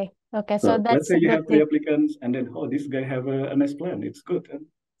 Okay. Okay. So So let's that's say a you good have three tip. applicants, and then this guy have a nice plan. It's good.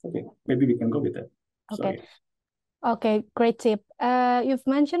 Okay, maybe we can go with that. Okay. Sorry. Okay, great tip. You've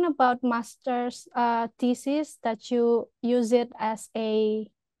mentioned about master's thesis that you use it as a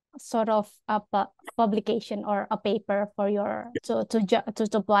sort of a publication or a paper for your to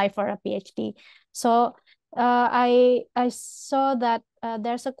apply for a PhD. So I saw that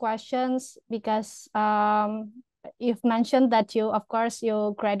there's a questions because you've mentioned that you, of course,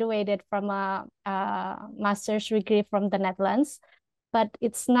 you graduated from a master's degree from the Netherlands, but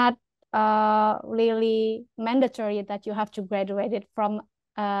it's not really mandatory that you have to graduate it from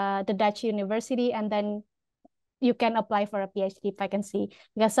the Dutch university and then you can apply for a PhD, if I can see.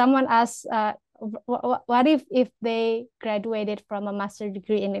 Because someone asked, what if they graduated from a master's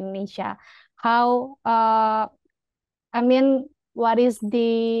degree in Indonesia? How, I mean, what is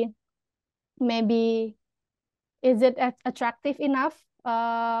the, maybe, is it attractive enough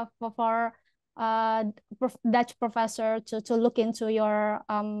for Dutch professor to look into your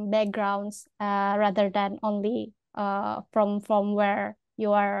backgrounds rather than only from where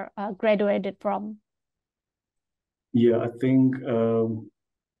you are graduated from? Yeah, I think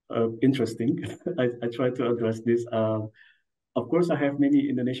interesting. I try to address this. Of course, I have many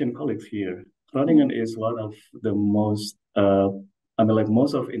Indonesian colleagues here. Groningen is one of the most, I mean, like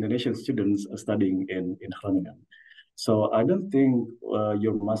most of Indonesian students are studying in Groningen. So I don't think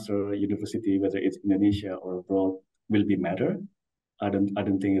your master university, whether it's Indonesia or abroad, will be matter. I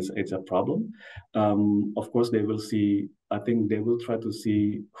don't think it's a problem. Of course, they will see. I think they will try to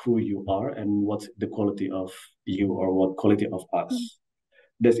see who you are and what's the quality of you or what quality of us.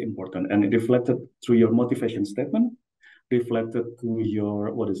 That's important, and it reflected through your motivation statement, reflected to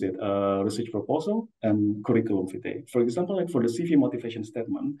your research proposal and curriculum vitae. For example, like for the CV motivation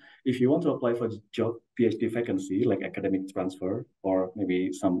statement, if you want to apply for a job PhD vacancy like academic transfer or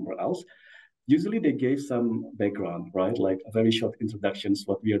maybe somewhere else, usually they gave some background, right? Like a very short introductions,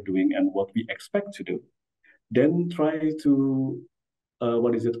 what we are doing and what we expect to do. Then try to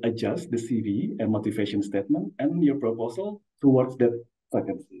adjust the CV and motivation statement and your proposal towards that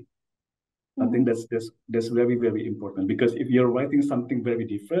vacancy. I think that's very, very important, because if you're writing something very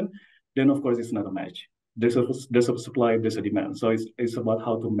different, then of course it's not a match. There's a supply, there's a demand. So it's about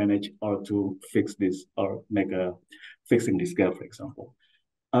how to manage or to fix this or fixing this gap, for example.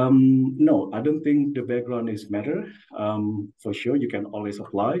 No, I don't think the background is matter. For sure, you can always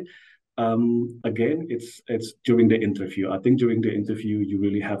apply. Again, it's during the interview. I think during the interview, you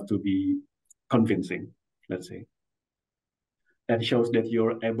really have to be convincing, let's say. That shows that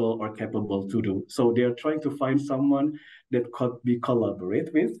you're able or capable to do. So they're trying to find someone that could be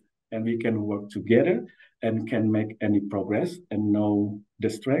collaborate with, and we can work together and can make any progress and know the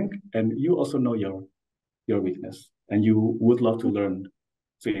strength. And you also know your weakness, and you would love to learn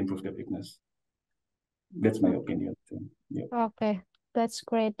to improve the weakness. That's my opinion. Yeah. Okay, that's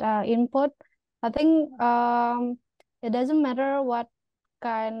great input. I think it doesn't matter what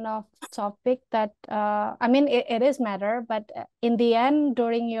kind of topic that I mean it is matter, but in the end,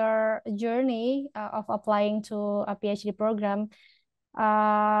 during your journey of applying to a PhD program,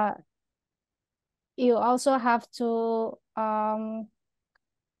 you also have to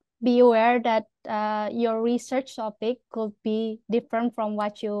be aware that your research topic could be different from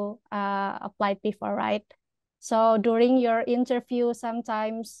what you applied before, right? So during your interview,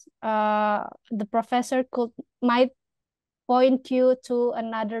 sometimes the professor might point you to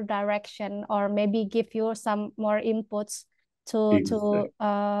another direction or maybe give you some more inputs to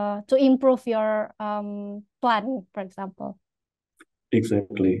improve your plan, for example.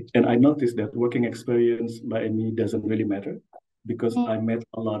 Exactly. And I noticed that working experience by me doesn't really matter. because I met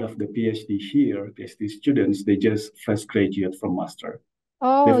a lot of the PhD here, PhD students, they just fresh graduate from master.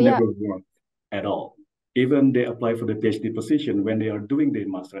 Oh, They've yeah. never worked at all. Even they apply for the PhD position when they are doing their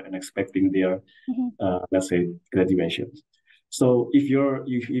master and expecting their, let's say, graduation. So if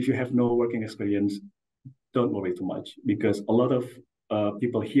you have no working experience, don't worry too much, because a lot of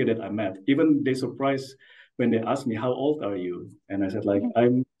people here that I met, even they surprised when they ask me, how old are you? And I said, like,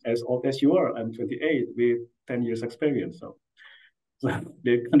 I'm as old as you are. I'm 28 with 10 years experience. So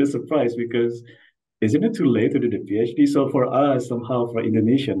they're kind of surprised because isn't it too late to do the PhD? So for us, somehow for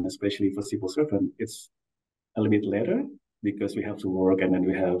Indonesian, especially for civil servant, it's a little bit later because we have to work and then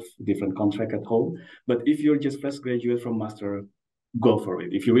we have different contract at home. But if you're just fresh graduate from master, go for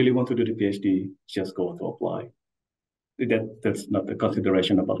it. If you really want to do the PhD, just go to apply. That's not a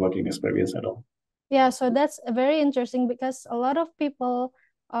consideration about working experience at all. Yeah, so that's very interesting because a lot of people,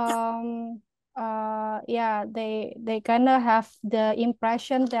 yeah, they kind of have the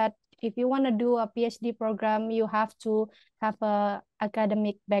impression that if you want to do a PhD program, you have to have a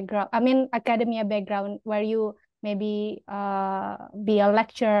academic background. I mean, academia background where you maybe be a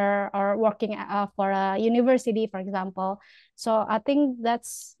lecturer or working for a university, for example. So I think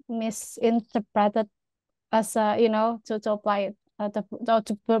that's misinterpreted as to apply it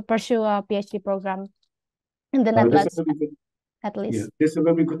to pursue a PhD program in the That's a Netherlands, very good, at yeah, least. that's a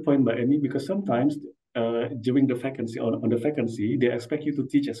very good point by Amy, because sometimes during the vacancy on the vacancy, they expect you to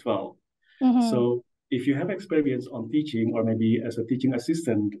teach as well. Mm-hmm. So if you have experience on teaching or maybe as a teaching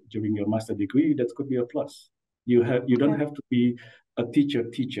assistant during your master degree, that could be a plus. You don't Okay. have to be a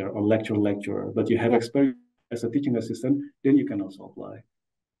teacher or lecturer, but you have Yeah. experience as a teaching assistant, then you can also apply.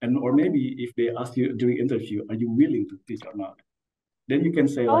 And or Okay. maybe if they ask you during interview, are you willing to teach or not? Then you can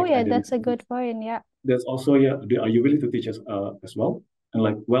say Oh, like I yeah, didn't. that's a good point. Yeah. That's also, yeah. Are you willing to teach us as well? And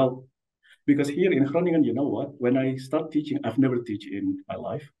like, well, because here in Groningen, you know what? When I start teaching, I've never teach in my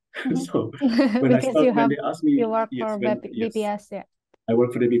life. Mm-hmm. So Because when they ask me, you work yes, for yes, BPS, yeah. I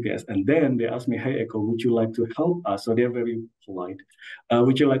work for the BPS, and then they ask me, hey, Eko, would you like to help us? So they're very polite.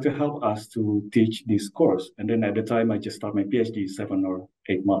 Would you like to help us to teach this course? And then at the time, I just start my PhD 7 or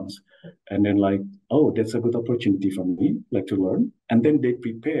 8 months, and then like, oh, that's a good opportunity for me, like to learn. And then they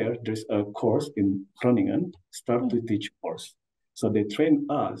prepare. There's a course in Groningen, start to teach course. So they train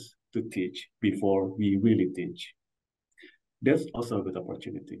us to teach before we really teach. That's also a good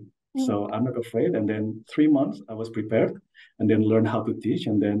opportunity. So I'm not afraid. And then 3 months I was prepared and then learned how to teach.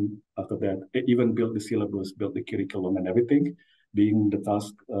 And then after that, I even built the syllabus, built the curriculum and everything, being the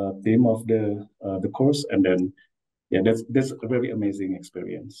task team of the course. And then, yeah, that's a very amazing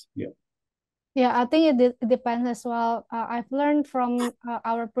experience. Yeah. Yeah, I think it depends as well. I've learned from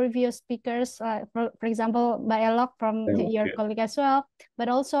our previous speakers, for example, by Elok from your Yeah. colleague as well, but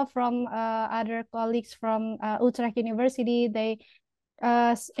also from other colleagues from Utrecht University. They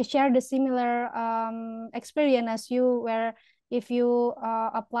share the similar experience as you, where if you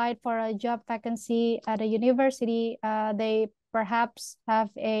applied for a job vacancy at a university, they perhaps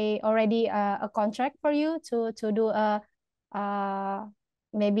have already a contract for you to do a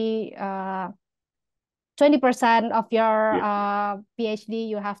maybe 20% of your Yeah. PhD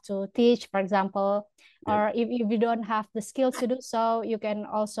you have to teach, for example, Yeah. or if you don't have the skills to do so, you can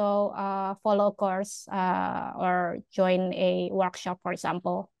also follow a course or join a workshop, for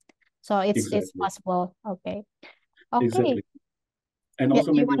example. So it's Exactly. possible. Okay. Okay. Exactly. And Yeah,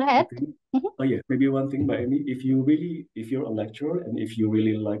 also you maybe want to one add? thing. Mhm. Oh yeah, maybe one thing by Amy, if you're a lecturer and if you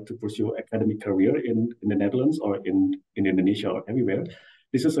really like to pursue academic career in the Netherlands or in Indonesia or everywhere,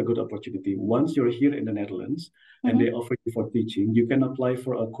 this is a good opportunity. Once you're here in the Netherlands and they offer you for teaching, you can apply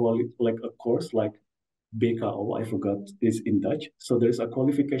for a course like BKO, I forgot this in Dutch. So there's a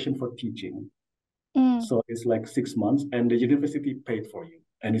qualification for teaching. Mm. So it's like 6 months and the university paid for you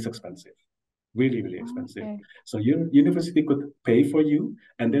and it's expensive, really, really expensive. Okay. So your university could pay for you,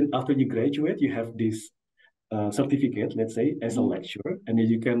 and then after you graduate, you have this certificate, let's say, as a lecturer, and then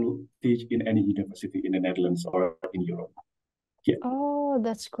you can teach in any university in the Netherlands or in Europe. Yeah. Oh,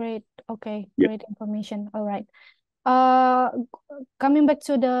 that's great. Okay, Yeah. great information. All right. Coming back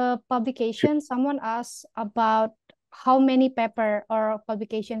to the Sure. publication, someone asked about how many paper or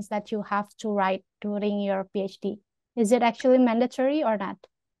publications that you have to write during your PhD. Is it actually mandatory or not?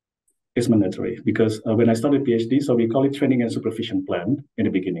 It's mandatory because when I started PhD, so we call it training and supervision plan in the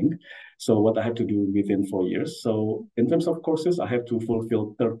beginning. So what I had to do within 4 years. So in terms of courses, I have to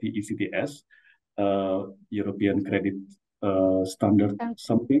fulfill 30 ECTS, European Credit Standard And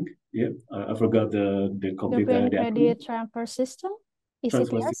something. Yeah, I forgot the complete European the acronym. Credit Transfer System,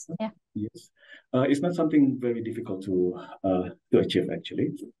 Transfer ECTS? system. Yeah. Yes, it's not something very difficult to achieve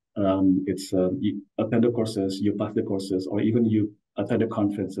actually. You attend the courses, you pass the courses, or even you attend the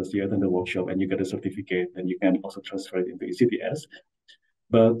conferences, you attend the workshop, and you get a certificate, and you can also transfer it into ECTS.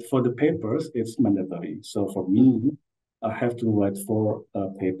 But for the papers, it's mandatory. So for me, I have to write 4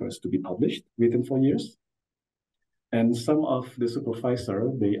 papers to be published within 4 years. And some of the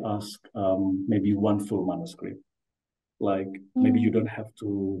supervisor, they ask maybe one full manuscript. Like maybe you don't have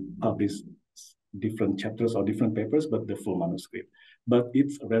to publish different chapters or different papers, but the full manuscript. But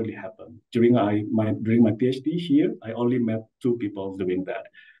it's rarely happened. During my PhD here, I only met 2 people doing that.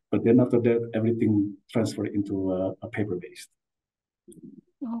 But then after that, everything transferred into a paper-based.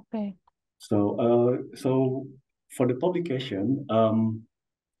 Okay. So for the publication,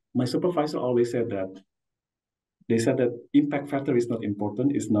 my supervisor always said that impact factor is not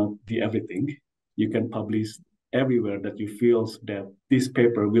important, it's not the everything. You can publish everywhere that you feel that this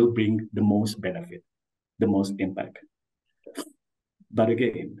paper will bring the most benefit, the most impact. But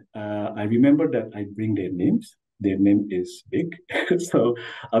again, I remember that I bring their names. Their name is big, so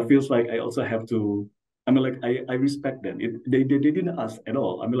I feels like I also have to. I mean, like I respect them. They didn't ask at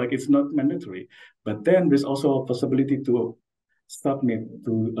all. I mean, like it's not mandatory. But then there's also a possibility to submit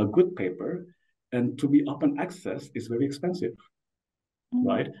to a good paper, and to be open access is very expensive,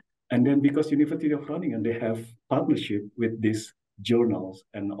 right? And then because University of Groningen, they have partnership with these journals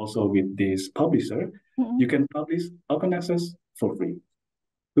and also with this publisher, you can publish open access for free.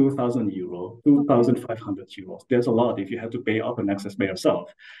 2,000 euro, 2,500 euros. There's a lot if you have to pay open access by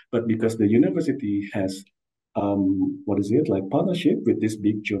yourself. But because the university has, like partnership with these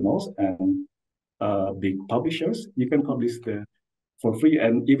big journals and big publishers, you can publish for free.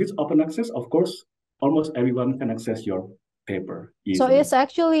 And if it's open access, of course, almost everyone can access your paper So easily. it's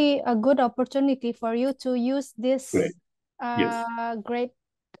actually a good opportunity for you to use this Great. Yes. great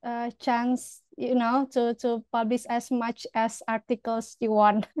chance, to publish as much as articles you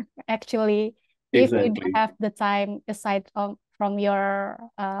want, actually, if you do Exactly. have the time aside from your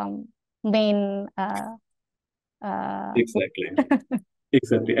main Exactly.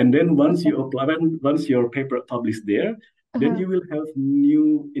 Exactly. And then once you apply, once your paper published there, then you will have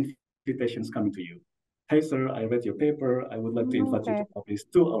new invitations coming to you. Hi, sir, I read your paper. I would like to invite you to Okay. publish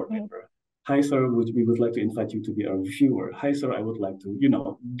to our paper. Hi, sir, we would like to invite you to be our reviewer. Hi, sir, I would like to,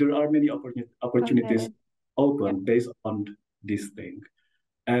 there are many opportunities Okay. open based on this thing.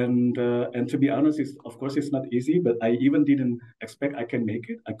 And to be honest, of course, it's not easy, but I even didn't expect I could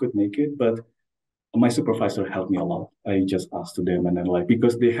make it, but my supervisor helped me a lot. I just asked to them, and then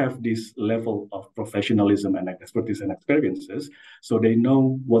because they have this level of professionalism and expertise and experiences, so they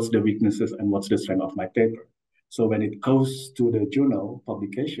know what's the weaknesses and what's the strength of my paper. So when it goes to the journal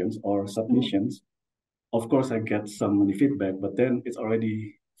publications or submissions, of course I get some feedback, but then it's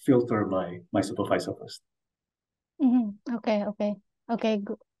already filtered by my supervisor first. Okay,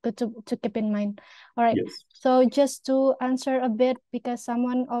 good to keep in mind. All right. Yes. So just to answer a bit, because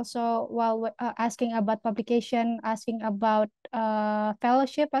someone also, while asking about publication, asking about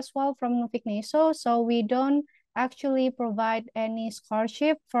fellowship as well from Nuffic. So we don't actually provide any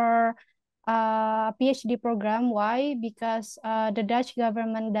scholarship for PhD program. Why? Because the Dutch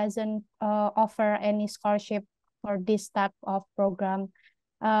government doesn't offer any scholarship for this type of program.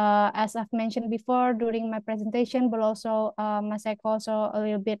 As I've mentioned before during my presentation, but also Mas Eko also a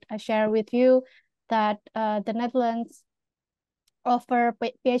little bit share with you that the Netherlands offer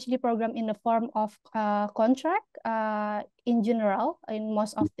PhD program in the form of contract in general in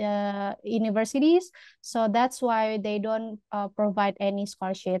most of the universities. So that's why they don't provide any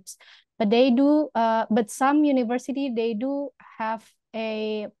scholarships. But they do, but some university, they do have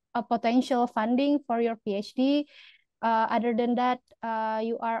a potential funding for your PhD. Other than that,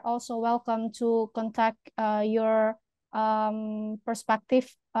 you are also welcome to contact your prospective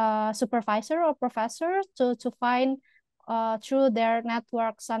supervisor or professor to find through their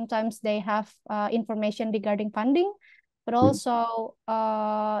network. Sometimes they have information regarding funding, but also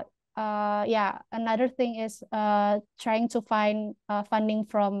another thing is trying to find funding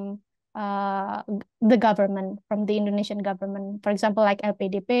from the government, from the Indonesian government, for example, like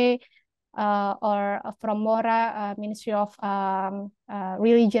LPDP, or from MORA, Ministry of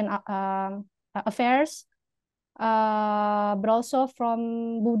Religion Affairs, but also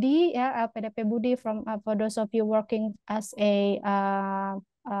from Budi, LPDP Budi, from for those of you working as a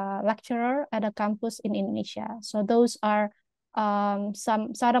lecturer at a campus in Indonesia. So those are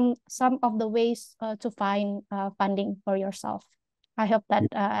some of the ways to find funding for yourself. I hope that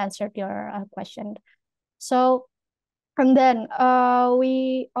answered your question. So, and then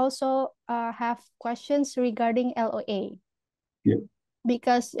we also have questions regarding LOA. Yeah.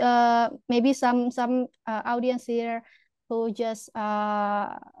 Because maybe some audience here who just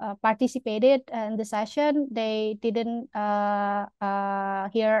participated in the session. They didn't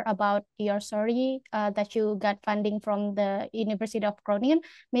hear about your story that you got funding from the University of Groningen.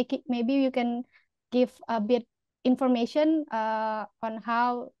 Maybe you can give a bit information on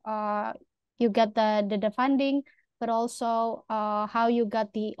how you got the funding, but also how you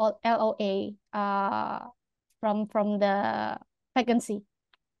got the LOA from the vacancy.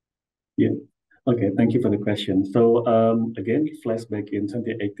 Yeah. Okay, thank you for the question. So again, flashback in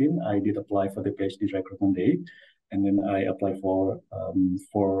 2018, I did apply for the PhD recruitment day, and then I applied for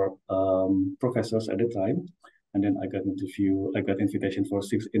professors at the time, and then I got invitation for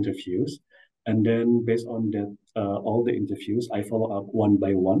 6 interviews, and then based on that, all the interviews, I follow up one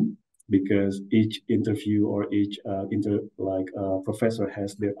by one because each interview or each professor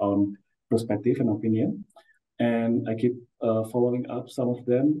has their own perspective and opinion. And I keep following up some of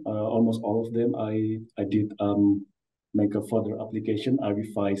them. Almost all of them, I did make a further application. I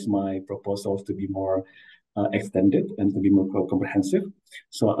revised my proposals to be more extended and to be more comprehensive.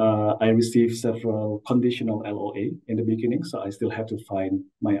 So I received several conditional LOA in the beginning. So I still have to find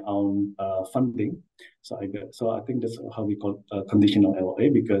my own funding. So I think that's how we call conditional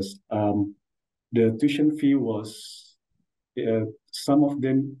LOA, because the tuition fee was. Some of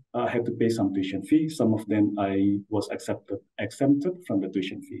them had to pay some tuition fee. Some of them I was exempted from the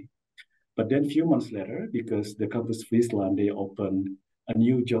tuition fee. But then a few months later, because the campus Fryslân, they opened a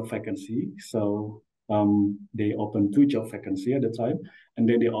new job vacancy. So they opened 2 job vacancy at the time, and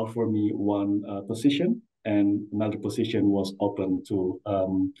then they offered me one position, and another position was open to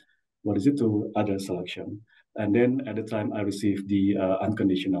to other selection. And then at the time, I received the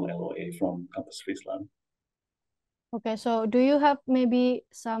unconditional LOA from campus Fryslân. Okay, so do you have maybe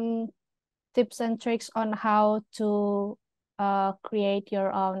some tips and tricks on how to create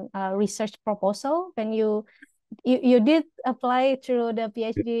your own research proposal when you did apply through the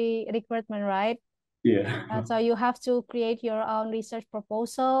PhD recruitment, right? Yeah. So you have to create your own research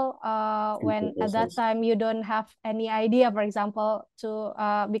proposal when at that time you don't have any idea, for example, to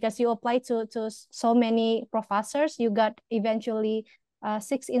because you applied to so many professors, you got eventually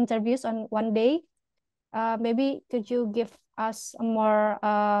 6 interviews on one day. Maybe could you give us more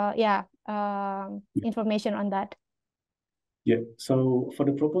information on that? Yeah. So for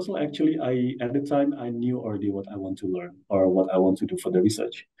the proposal, actually, at the time I knew already what I want to learn or what I want to do for the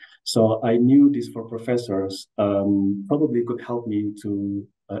research. So I knew these 4 professors probably could help me to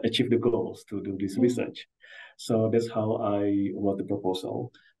achieve the goals to do this research. So that's how I wrote the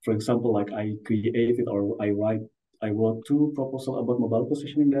proposal. For example, like I created or I wrote 2 proposals about mobile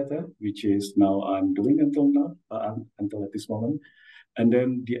positioning data, which is now I'm doing until now, until at this moment. And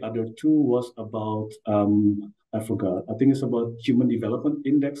then the other 2 was about I forgot. I think it's about human development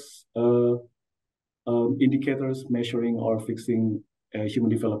index indicators measuring or fixing human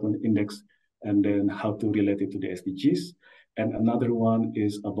development index, and then how to relate it to the SDGs. And another one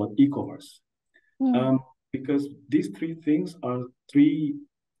is about e-commerce. Because these 3 things are 3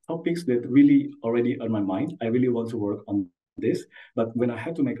 topics that really already on my mind. I really want to work on this, but when I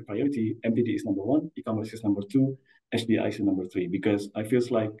had to make a priority, MPD is number 1, e-commerce is number 2, HDI is number 3, because I feel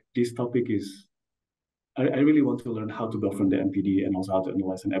like this topic is I really want to learn how to govern the MPD and also how to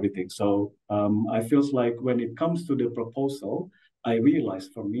analyze and everything. So I feel like when it comes to the proposal, I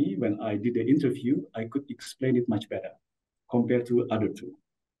realized for me when I did the interview, I could explain it much better compared to other 2.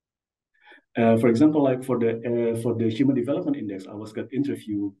 For example, like for the Human Development Index, I was got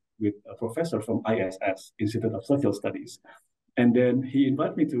interview with a professor from ISS, Institute of Social Studies, and then he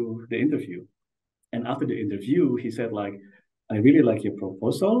invited me to the interview. And after the interview, he said like, I really like your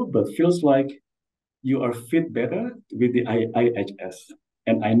proposal, but feels like you are fit better with the IHS.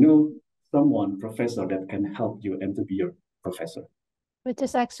 And I know someone, professor, that can help you and to be your professor. Which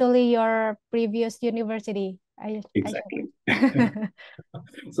is actually your previous university. Exactly.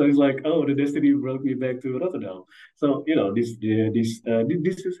 So it's like, oh, the destiny brought me back to Rotterdam. So this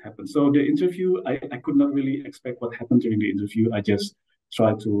has happened. So the interview, I could not really expect what happened during the interview. I just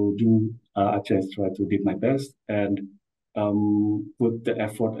tried to did my best and put the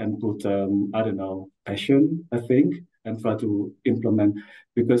effort and put passion, I think, and try to implement,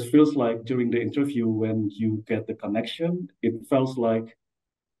 because feels like during the interview when you get the connection, it feels like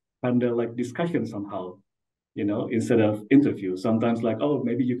kind of like discussion somehow, instead of interview. Sometimes like, oh,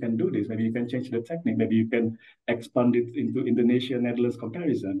 maybe you can do this, maybe you can change the technique, maybe you can expand it into Indonesia, Netherlands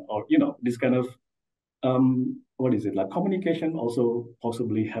comparison, or this kind of like communication also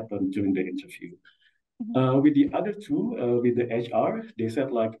possibly happened during the interview. With the other 2, with the HR, they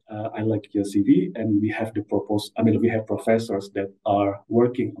said like, I like your CV, and we have we have professors that are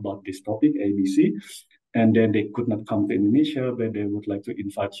working about this topic, ABC. and then they could not come to Indonesia, but they would like to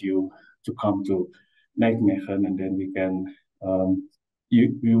invite you to come to Nijmegen, and then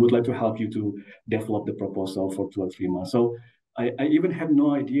we would like to help you to develop the proposal for 2 or 3 months. So I even had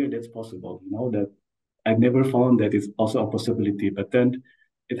no idea that's possible, that I never found that it's also a possibility, but then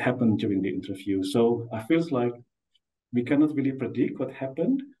it happened during the interview. So I feels like we cannot really predict what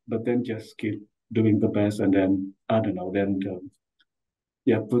happened, but then just keep doing the best, and then I don't know, then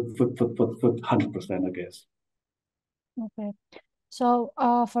yeah, put 100%, I guess. Okay. So,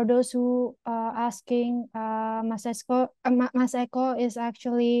 for those who asking, Mas Eko is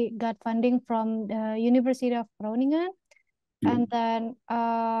actually got funding from the University of Groningen, Yeah. and then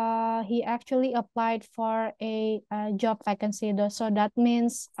he actually applied for a job vacancy. So that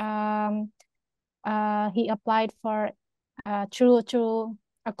means he applied for through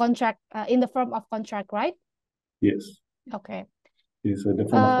a contract in the form of contract, right? Yes. Okay. It's a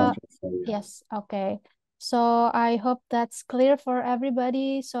form of contract. So, yeah. Yes, okay. So I hope that's clear for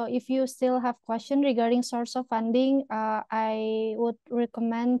everybody. So if you still have question regarding source of funding, I would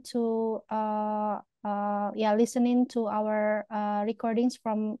recommend to listening to our recordings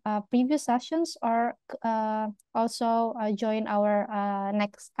from previous sessions, or also join our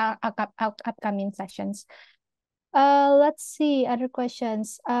next upcoming sessions. Let's see other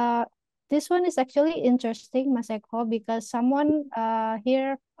questions. This one is actually interesting, Mas Eko, because someone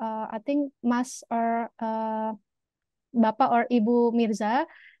here, I think Mas or Bapak or Ibu Mirza,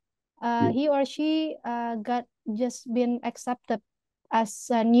 Yeah. he or she got just been accepted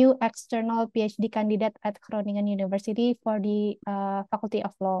as a new external PhD candidate at Groningen University for the Faculty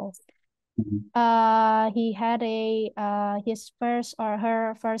of Law. Mhm. He had his first or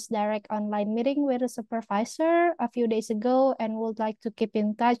her first direct online meeting with a supervisor a few days ago, and would like to keep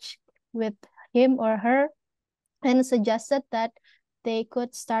in touch with him or her, and suggested that they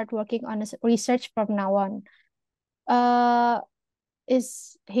could start working on research from now on.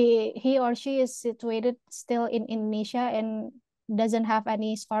 Is he or she is situated still in Indonesia and doesn't have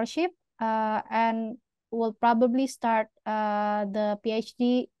any scholarship, and will probably start the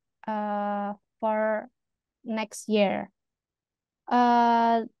PhD for next year.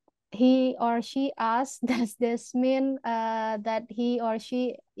 Uh, he or she asked, does this mean that he or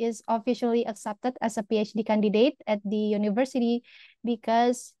she is officially accepted as a PhD candidate at the university,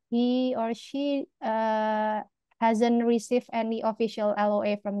 because he or she hasn't received any official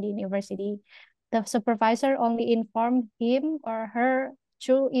LOA from the university? The supervisor only informed him or her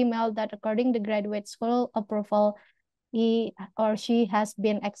through email that according to graduate school approval, he or she has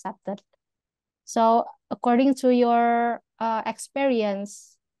been accepted. So according to your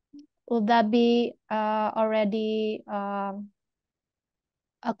experience, would that be already a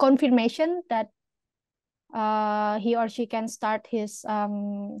confirmation that he or she can start his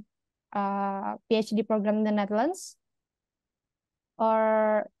PhD program in the Netherlands?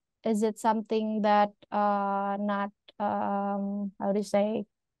 Or is it something that not, how do you say,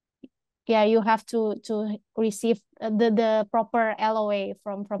 yeah, you have to receive the proper LOA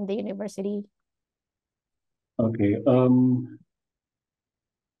from the university? Okay.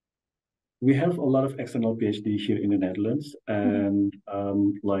 We have a lot of external PhD here in the Netherlands, and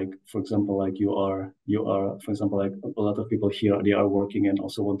like for example, like for example, like a lot of people here, they are working and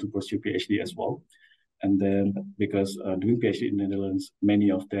also want to pursue PhD as well. And then because doing PhD in the Netherlands,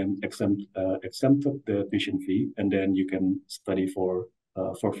 many of them exempted the tuition fee, and then you can study for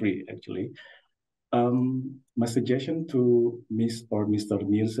free actually. My suggestion to Miss or Mr.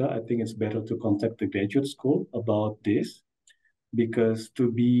 Mirza, I think it's better to contact the graduate school about this, because to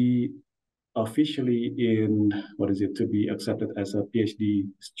be officially to be accepted as a PhD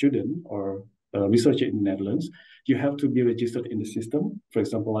student or researcher in the Netherlands, you have to be registered in the system. For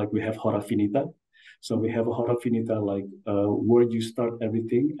example, like we have Hora Finita. So we have a Hora Finita, like where you start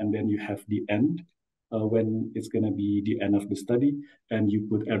everything, and then you have the end, when it's going to be the end of the study, and you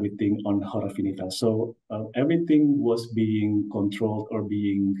put everything on Hora Finita. So everything was being controlled or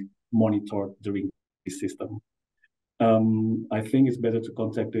being monitored during this system. I think it's better to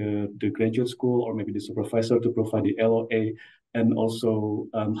contact the graduate school or maybe the supervisor to provide the LOA, and also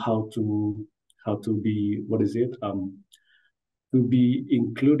how to be to be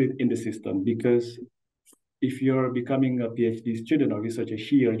included in the system, because if you're becoming a PhD student or researcher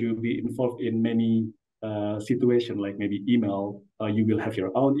here, you'll be involved in many situations, like maybe email. You will have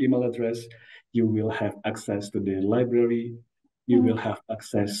your own email address. You will have access to the library. You will have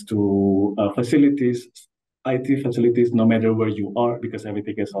access to facilities, IT facilities, no matter where you are, because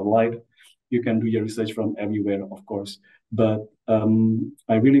everything is online. You can do your research from everywhere, of course. But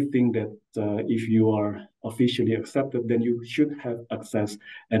I really think that if you are officially accepted, then you should have access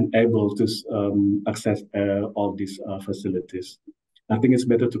and able to access all these facilities. I think it's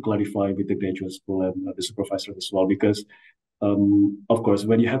better to clarify with the graduate school and the supervisor as well, because of course,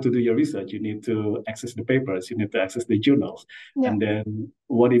 when you have to do your research, you need to access the papers, you need to access the journals. Yeah. And then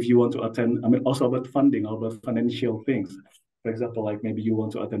what if you want to attend, I mean, also about funding, about financial things. For example, like maybe you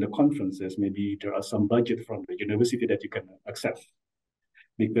want to attend the conferences, maybe there are some budget from the university that you can access.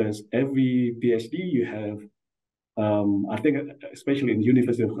 Because every PhD you have, I think especially in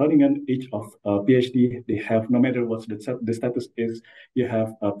University of Groningen, each of PhD, they have, no matter what the status is, you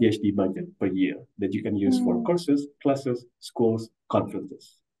have a PhD budget per year that you can use for courses, classes, schools,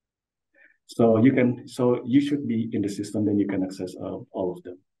 conferences. So you should be in the system, then you can access all of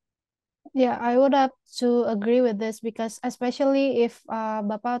them. Yeah, I would have to agree with this because especially if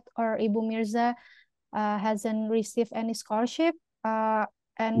Bapak or Ibu Mirza hasn't received any scholarship,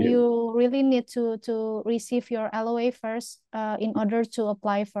 and Yeah. you really need to receive your LOA first in order to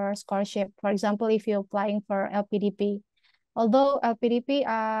apply for scholarship. For example, if you're applying for LPDP. Although LPDP,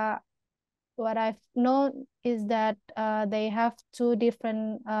 what I've known is that they have two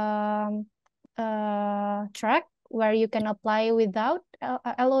different track where you can apply without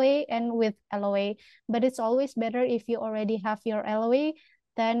LOA and with LOA. But it's always better if you already have your LOA,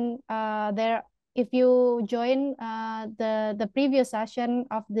 then if you join the previous session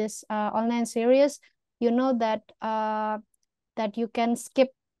of this online series, you know that that you can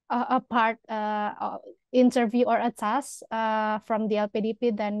skip a part interview or a task from the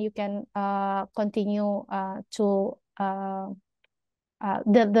LPDP, then you can continue to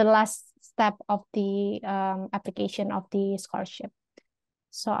the last step of the application of the scholarship.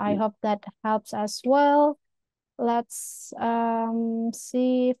 So I hope that helps as well. Let's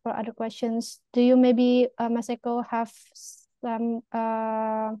see for other questions. Do you maybe, Mas Eko, have some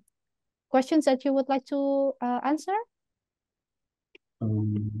questions that you would like to answer?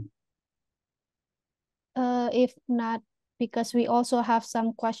 If not, because we also have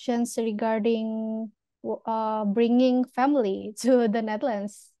some questions regarding bringing family to the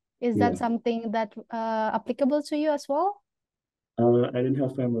Netherlands. Is that something that applicable to you as well? I didn't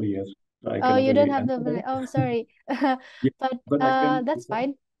have family yet, so I Oh, cannot you don't really have the answer family. that. Oh, sorry. But I can. That's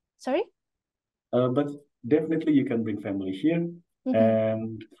fine. Sorry? But definitely you can bring family here.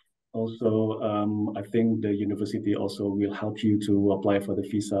 And also, I think the university also will help you to apply for the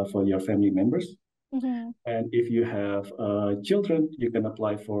visa for your family members. And if you have children, you can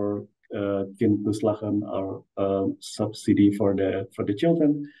apply for kindtoeslagen or subsidy for the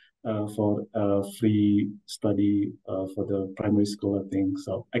children for free study for the primary school, I think.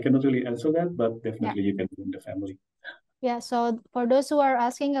 So I cannot really answer that, but definitely you can bring the family. Yeah, so for those who are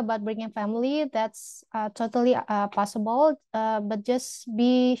asking about bringing family, that's totally possible. But just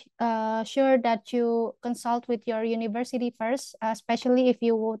be sure that you consult with your university first, especially if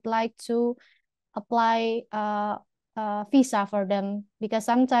you would like to apply visa for them, because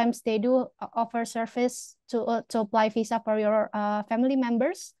sometimes they do offer service to apply visa for your family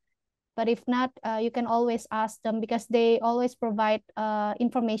members. But if not, you can always ask them because they always provide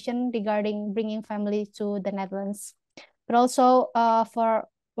information regarding bringing family to the Netherlands. But also for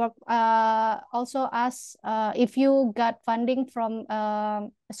work, also ask if you got funding from a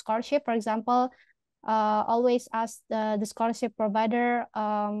scholarship, for example, always ask the scholarship provider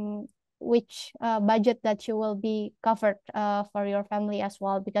which budget that you will be covered for your family as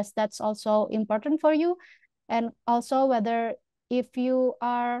well, because that's also important for you. And also whether if you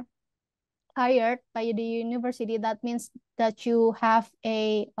are hired by the university, that means that you have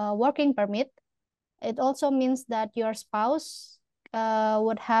a working permit. It also means that your spouse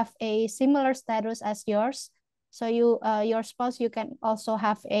would have a similar status as yours. So your spouse, you can also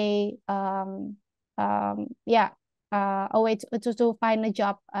have a way to find a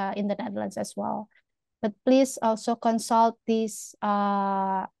job in the Netherlands as well. But please also consult this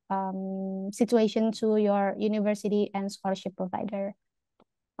situation to your university and scholarship provider.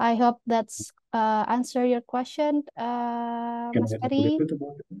 I hope that's answer your question, Can Mas I add a little Ferry. bit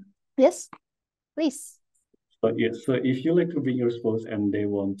about it? Yes, please. But yes, so if you like to bring your spouse and they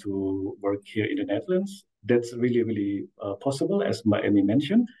want to work here in the Netherlands, that's really, really possible, as Amy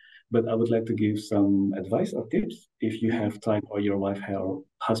mentioned. But I would like to give some advice or tips. If you have time or your wife or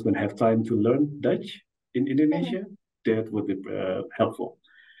husband have time to learn Dutch in Indonesia, that would be helpful.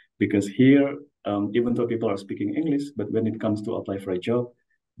 Because here, even though people are speaking English, but when it comes to apply for a job,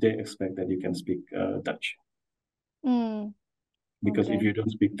 they expect that you can speak Dutch. Because if you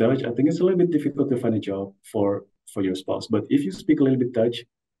don't speak Dutch, I think it's a little bit difficult to find a job for your spouse. But if you speak a little bit Dutch,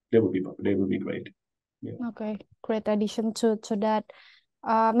 they will be great. Yeah. Okay, great addition to that.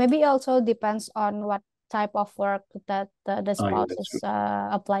 Maybe also depends on what type of work that the Yeah, spouse that's true. is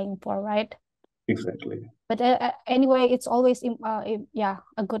applying for, right? Exactly. But anyway, it's always yeah,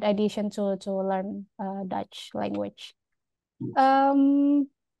 a good addition to learn Dutch language. Yes. Um,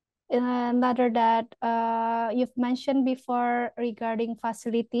 Another that you've mentioned before regarding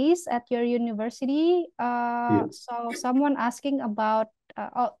facilities at your university. Yes. So someone asking about,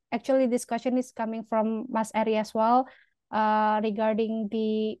 actually this question is coming from Mas Eri as well, regarding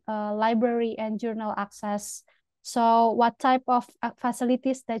the library and journal access. So what type of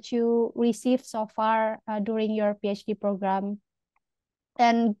facilities that you received so far during your PhD program?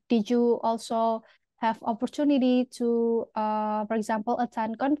 And did you also have opportunity to, for example,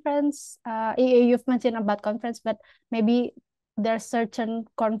 attend conference? You've mentioned about conference, but maybe there's certain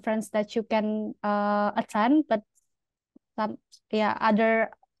conference that you can attend, but some, yeah,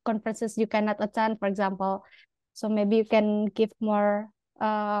 other conferences you cannot attend, for example. So maybe you can give more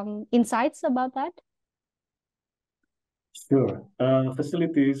insights about that. Sure.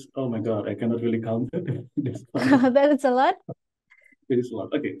 Facilities. Oh my God, I cannot really count it. That's fine. That's a lot. It is a lot.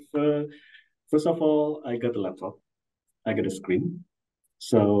 Okay. First of all, I got a laptop. I got a screen.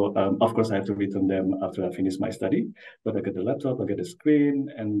 So of course I have to return them after I finish my study. But I got the laptop, I got a screen,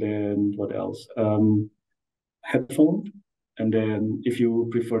 and then what else? Headphone. And then if you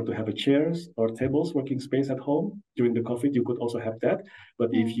prefer to have a chairs or tables working space at home during the COVID, you could also have that. But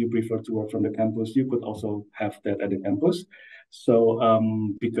if Mm. you prefer to work from the campus, you could also have that at the campus. So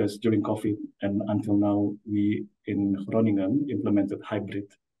because during COVID and until now, we in Groningen implemented hybrid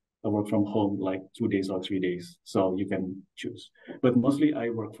work from home like 2 days or 3 days. So you can choose. But mostly I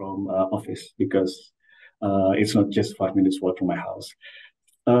work from office because it's not just 5 minutes walk from my house.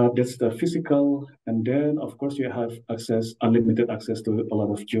 That's the physical, and then of course you have access, unlimited access to a lot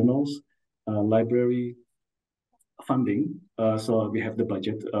of journals, library funding. So we have the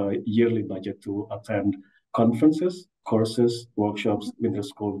budget, yearly budget to attend conferences, courses, workshops, winter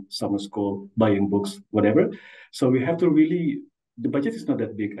school, summer school, buying books, whatever. So we have to really. The budget is not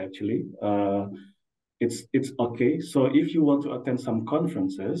that big actually. It's okay. So if you want to attend some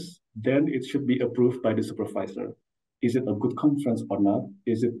conferences, then it should be approved by the supervisor. Is it a good conference or not?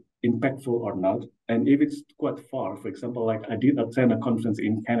 Is it impactful or not? And if it's quite far, for example, like I did attend a conference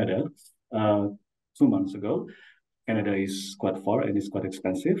in Canada 2 months ago. Canada is quite far and it's quite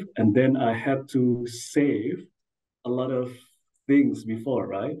expensive. And then I had to save a lot of things before,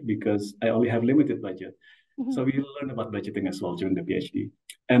 right? Because I only have limited budget. Mhm. So we learn about budgeting as well during the PhD.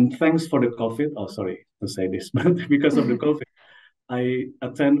 And thanks for the COVID. Oh, sorry to say this, but because of the COVID, I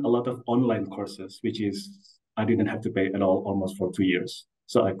attend a lot of online courses, which is I didn't have to pay at all almost for 2 years.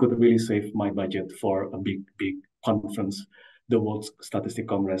 So I could really save my budget for a big conference, the World Statistic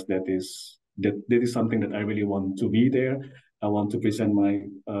Congress. That is something that I really want to be there. I want to present my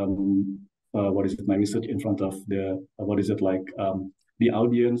what is it, my research in front of the what is it like the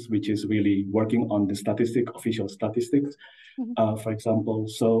audience, which is really working on the official statistics, Mhm. for example.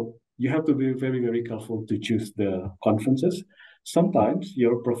 So you have to be very careful to choose the conferences. Sometimes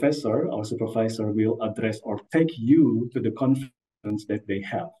your professor or supervisor will address or take you to the conference that they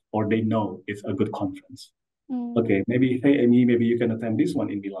have or they know it's a good conference. Mm. Okay, maybe, hey, Amy, maybe you can attend this one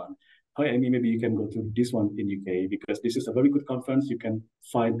in Milan. Hi, Amy, maybe you can go to this one in UK because this is a very good conference. You can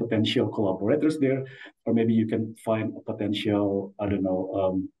find potential collaborators there, or maybe you can find a potential, I don't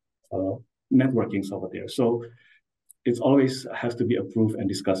know, networkings over there. So it always has to be approved and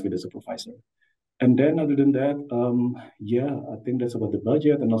discussed with the supervisor. And then other than that, yeah, I think that's about the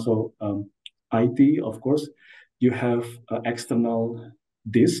budget and also IT, of course. You have external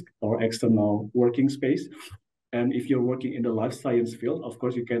disk or external working space. And if you're working in the life science field, of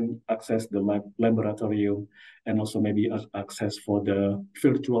course, you can access the laboratorium and also maybe access for the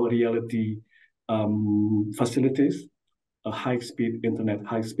virtual reality facilities, a high-speed internet,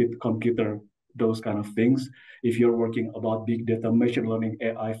 high-speed computer, those kind of things. If you're working about big data, machine learning,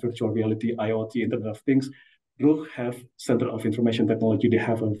 AI, virtual reality, IoT, Internet of Things, Rook have Center of Information Technology. They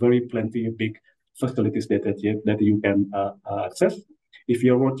have a very plenty of big facilities that you can access. If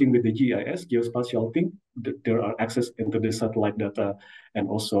you're working with the GIS, geospatial thing, there are access into the satellite data, and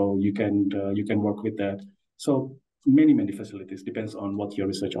also you can work with that. So many facilities depends on what your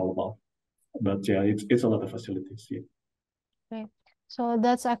research all about. But yeah, it's a lot of facilities. Yeah. Okay. So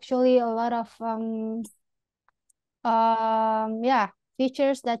that's actually a lot of yeah,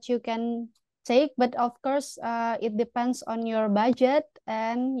 features that you can take, but of course it depends on your budget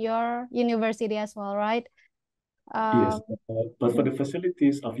and your university as well, right? Yes, Um, but for mhm. the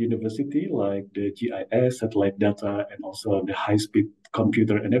facilities of university, like the GIS, satellite data, and also the high-speed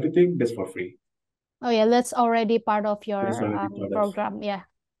computer and everything, that's for free. Oh yeah, that's already part of That's your already part program. Yeah,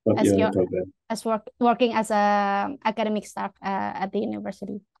 of as your your program. as working as a academic staff at the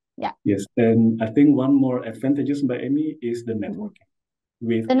university. Yeah. Yes, and I think one more advantages by Amy is the Mhm. networking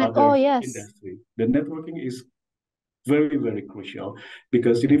with Oh other yes. industry. The networking is very, very crucial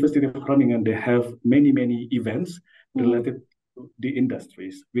because University of Groningen, they have many events Mhm. related to the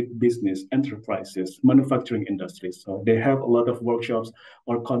industries with business, enterprises, manufacturing industries. So they have a lot of workshops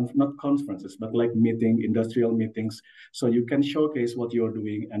or not conferences, but like industrial meetings. So you can showcase what you're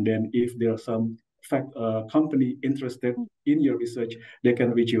doing. And then if there are some company interested in your research, they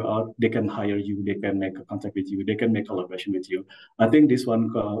can reach you out, they can hire you, they can make a contact with you, they can make collaboration with you. I think this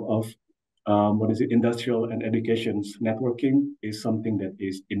one of industrial and education's networking is something that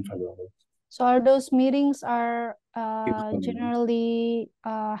is invaluable. So are those meetings are It's permanent.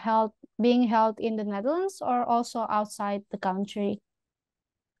 being held in the Netherlands or also outside the country,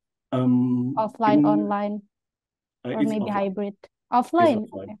 offline, In online, or It's maybe offline. hybrid? It's Offline.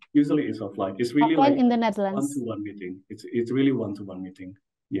 offline. Okay. Usually, it's offline. It's really Offline like in the Netherlands. one-to-one meeting. It's really one-to-one meeting.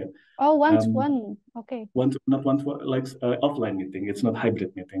 Yeah. Oh, one to Um, one. Okay. not one to like offline meeting. It's not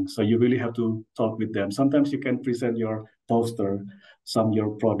hybrid meeting. So you really have to talk with them. Sometimes you can present your poster, some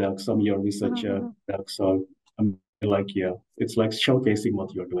your products, some your research Uh-huh. products. So like yeah, it's like showcasing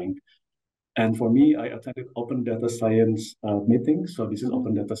what you're doing. And for me, I attended Open Data Science meeting. So this is Mhm.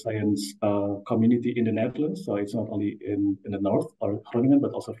 Open Data Science community in the Netherlands. So it's not only in the north or Groningen,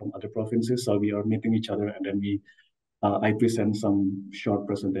 but also from other provinces. So we are meeting each other, and then I present some short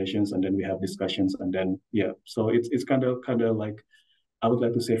presentations, and then we have discussions, and then yeah. So it's kind of like I would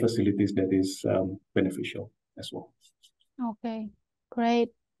like to say facilities that is beneficial as well. Okay, great.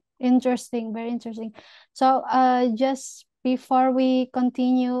 Interesting, very interesting. So, just before we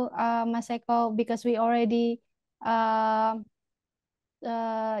continue, Mas Eko, because we already,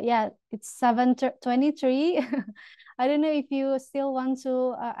 yeah, it's 7:23. I don't know if you still want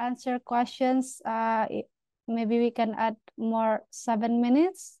to answer questions. Maybe we can add more 7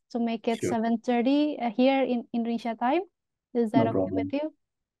 minutes to make it Sure, 7:30 here in Indonesia time. Is that no okay with problem. you?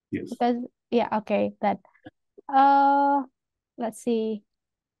 Yes. Because yeah, okay, that. Uh, let's see.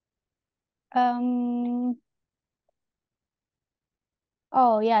 Um,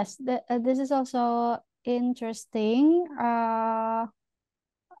 oh yes, this is also interesting.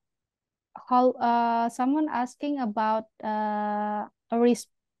 How someone asking about a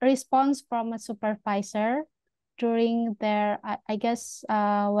response from a supervisor during their, I guess,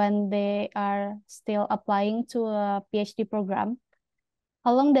 when they are still applying to a PhD program.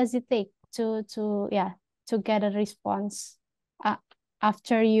 How long does it take to get a response uh,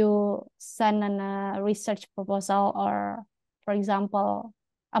 after you send a research proposal or, for example,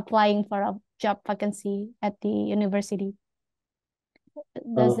 applying for a job vacancy at the university?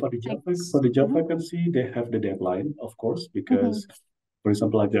 Does it take? For the job Mhm, vacancy, they have the deadline, of course, mhm, because for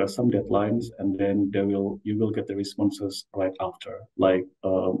example, like there are some deadlines, and then you will get the responses right after, like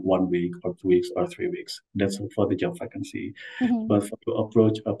 1 week or 2 weeks or 3 weeks. That's for the job vacancy. mhm, But for to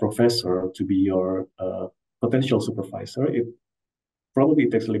approach a professor to be your potential supervisor, it probably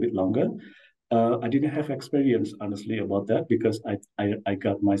takes a little bit longer. I didn't have experience honestly about that because I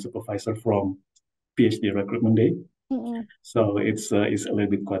got my supervisor from PhD recruitment day. mhm, So it's a little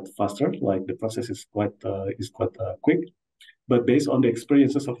bit quite faster. Like the process is quite quick. But based on the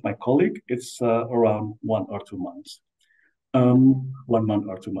experiences of my colleague, it's around 1 or 2 months. 1 month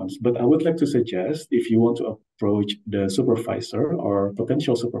or 2 months. But I would like to suggest if you want to approach the supervisor or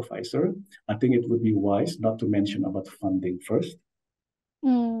potential supervisor, I think it would be wise not to mention about funding first.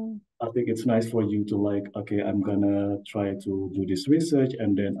 mm, I think it's nice for you to like, okay, I'm gonna try to do this research,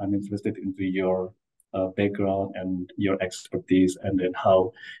 and then I'm interested into your background and your expertise, and then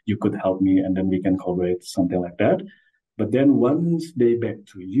how you could help me, and then we can collaborate, something like that. But then once they back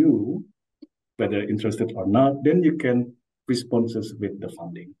to you, whether interested or not, then you can responses with the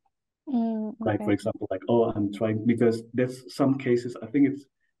funding. Like for okay. example, like oh, I'm trying because there's some cases. I think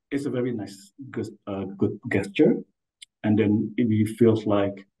it's a very nice good gesture, and then it feels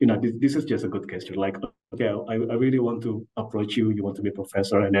like this is just a good gesture. Like okay, I really want to approach you. You want to be a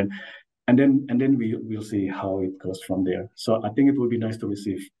professor, and then we'll see how it goes from there. So I think it would be nice to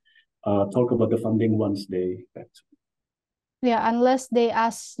receive talk about the funding once they back to Yeah, unless they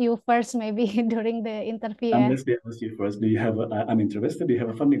ask you first, maybe during the interview. Yeah. unless they ask you first, do you have I'm interested, do you have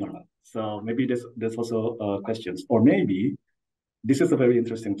a funding or not? So maybe there's also questions. Or maybe this is a very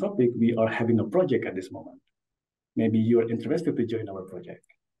interesting topic. We are having a project at this moment. Maybe you are interested to join our project,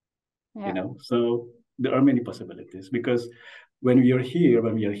 Yeah. So there are many possibilities because when we are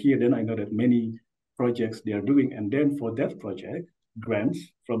here, then I know that many projects they are doing, and then for that project, grants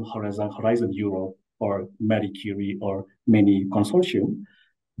from Horizon Europe or Marie Curie or many consortium,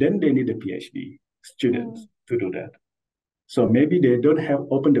 then they need a PhD students to do that. So maybe they don't have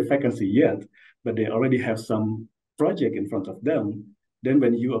opened the vacancy yet, but they already have some project in front of them. Then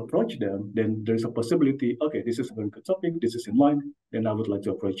when you approach them, then there's a possibility, okay, this is a very good topic, this is in line, then I would like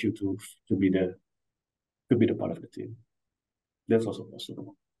to approach you to be the part of the team. That's also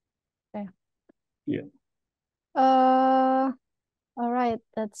possible. Okay. Yeah. All right.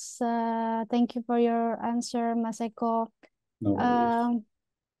 That's thank you for your answer, Mas Eko. No worries.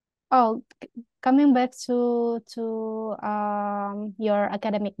 Oh, coming back to your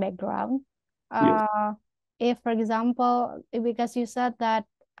academic background. Yes. If, for example, because you said that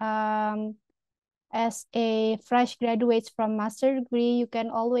as a fresh graduates from master degree, you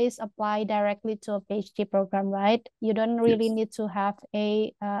can always apply directly to a PhD program, right? You don't really Yes. need to have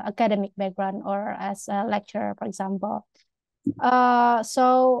a academic background or as a lecturer, for example.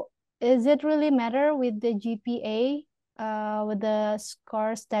 So is it really matter with the GPA, with the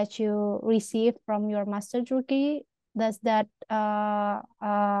scores that you receive from your master degree? Does that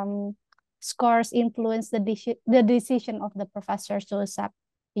scores influence the decision of the professors to accept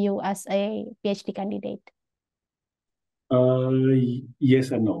you as a PhD candidate?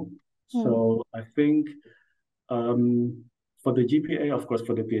 Yes and no. So I think for the GPA, of course,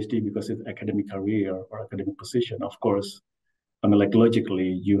 for the PhD, because it's academic career or academic position, of course, I mean, like logically,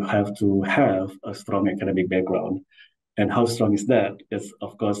 you have to have a strong academic background. And how strong is that? It's,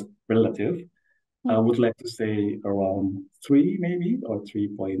 of course, relative. I would like to say around 3, maybe, or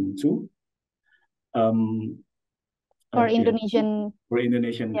 3.2. For Yeah, Indonesian, for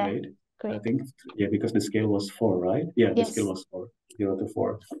Indonesian yeah, grade, I great. think, yeah, because the scale was 4, right? Yeah, the scale Yes. was 4, 0 to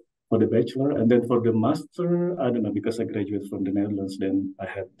 4 for the bachelor. And then for the master, I don't know, because I graduated from the Netherlands, then I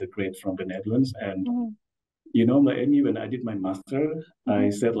had the grade from the Netherlands. And, you know, my Amy, when I did my master, I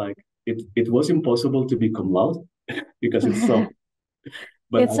said like, it was impossible to be cum laude because it's so,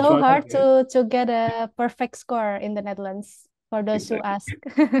 but It's I so tried my hard best. to get a perfect score in the Netherlands for those who Exactly.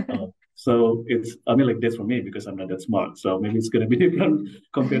 ask. So it's, I mean, like that's for me because I'm not that smart. So maybe it's going to be different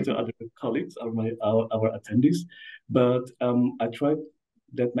compared to other colleagues or our attendees. But I tried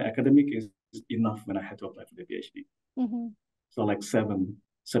that my academic is enough when I had to apply for the PhD. So like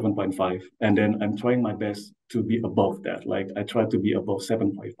 7.5. And then I'm trying my best to be above that. Like I try to be above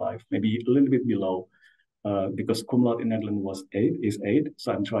 7.5, maybe a little bit below. Because cum laude in Netherlands was 8, is 8.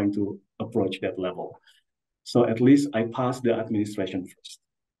 So I'm trying to approach that level. So at least I passed the administration first.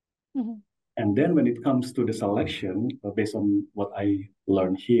 And then when it comes to the selection, based on what I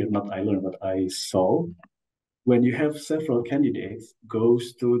learned here, not I learned, but I saw, when you have several candidates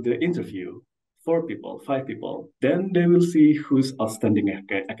goes to the interview, 4 people, 5 people, then they will see who's outstanding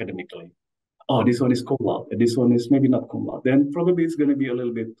academically. Oh, this one is cum laude, and this one is maybe not cum laude. Then probably it's going to be a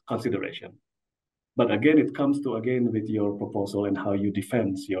little bit consideration. But again, it comes to again with your proposal and how you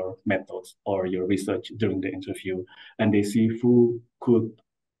defend your methods or your research during the interview, and they see who could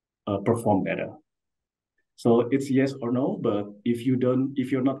perform better. So it's yes or no, but if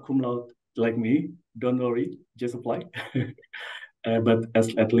you're not cum laude like me, don't worry, just apply. But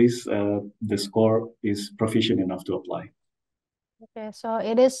at least the score is proficient enough to apply. Okay, so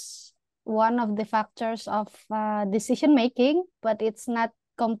it is one of the factors of decision making, but it's not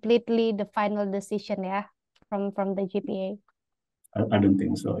completely the final decision, yeah, from the GPA. I don't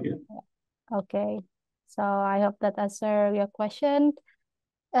think so, yeah. Okay, so I hope that answer your question.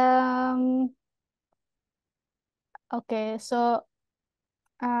 Okay, so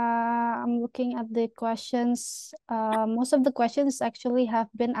I'm looking at the questions. Most of the questions actually have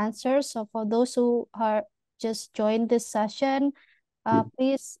been answered. So for those who are just joined this session,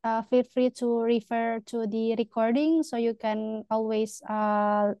 please feel free to refer to the recording so you can always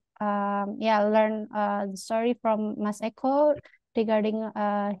learn the story from Mas Eko regarding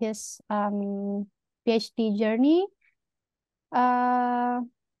his PhD journey.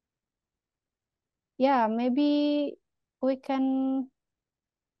 Yeah, maybe we can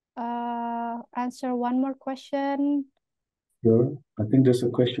answer one more question. Sure. I think there's a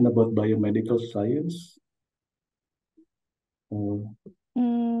question about biomedical science.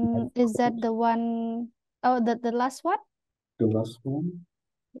 Is that the one? Oh, the last one? The last one?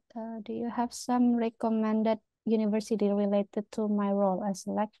 Do you have some recommended university related to my role as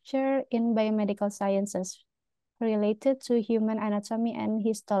a lecturer in biomedical sciences related to human anatomy and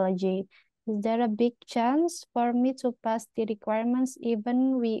histology? Is there a big chance for me to pass the requirements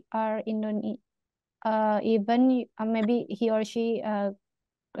even we are even maybe he or she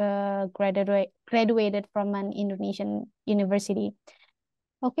graduated from an Indonesian university?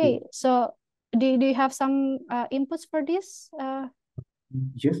 Okay, so do you have some inputs for this?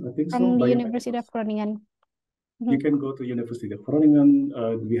 Yes, I think so. From the University of Groningen. You can go to University of Groningen.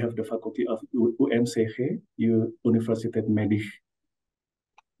 We have the faculty of UMCG, Universiteit Medisch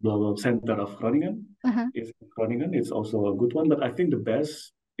blah, blah, Center of Groningen. It's Groningen. It's also a good one, but I think the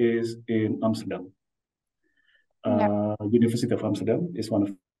best is in Amsterdam. University of Amsterdam is one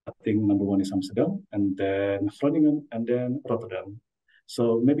of, I think number one is Amsterdam, and then Groningen, and then Rotterdam.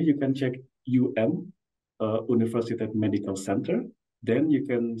 So maybe you can check UM, Universiteit Medical Center. Then you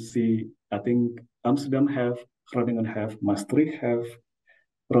can see, I think Amsterdam have, Groningen have, Maastricht have,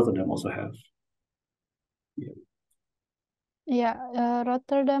 Rotterdam also have. Yeah,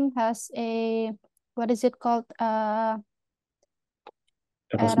 Rotterdam has a, what is it called?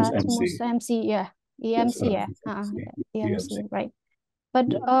 Erasmus MC, yeah. EMC, yes, EMC, right. But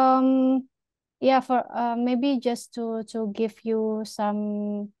yeah, for maybe just to give you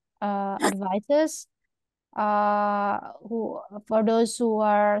some advices, who for those who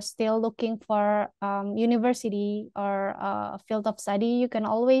are still looking for university or field of study, you can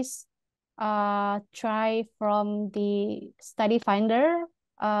always try from the study finder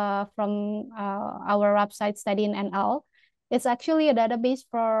from our website Study in NL. It's actually a database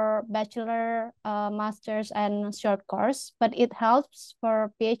for bachelor, master's, and short course, but it helps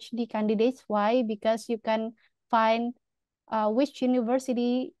for PhD candidates. Why? Because you can find which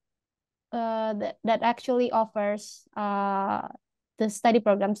university that actually offers the study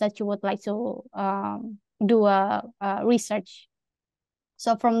programs that you would like to do a research.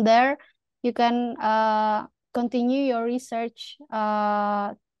 So from there, you can continue your research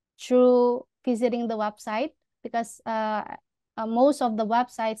through visiting the website, because most of the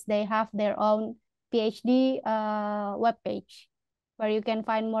websites, they have their own PhD webpage where you can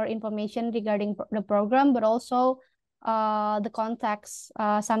find more information regarding the program, but also the contacts.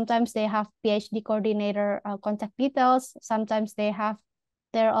 Sometimes they have PhD coordinator contact details. Sometimes they have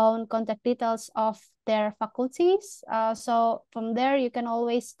their own contact details of their faculties. So from there, you can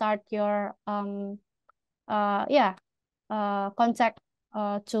always start your contact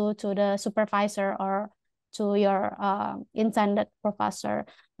to the supervisor or to your intended professor.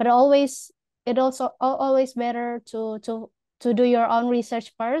 But always, it also always better to do your own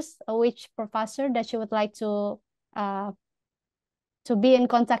research first, which professor that you would like to be in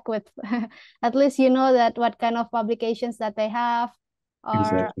contact with. At least you know that what kind of publications that they have,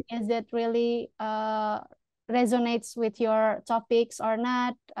 or is it really resonates with your topics or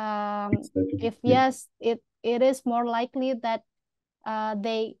not. If yes, it is more likely that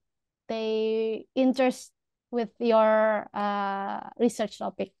they interest with your research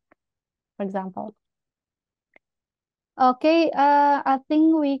topic, for example. Okay, I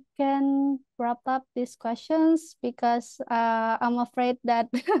think we can wrap up these questions, because I'm afraid that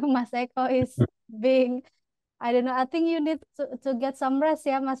Mas Eko is being, I don't know, I think you need to get some rest,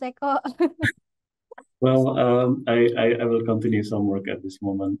 yeah, Mas Eko. Well, I will continue some work at this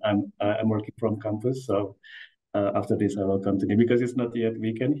moment. I'm working from campus, so after this I will continue, because it's not yet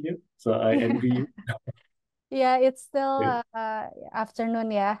weekend here, so I envy you. Yeah, it's still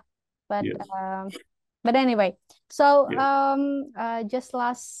afternoon, yeah, but Yes. But anyway, so just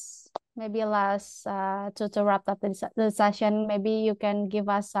maybe last to wrap up the session, maybe you can give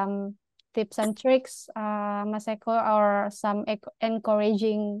us some tips and tricks, Mas Eko, or some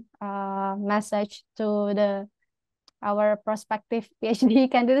encouraging message to our prospective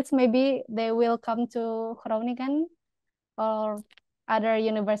PhD candidates. Maybe they will come to Groningen or other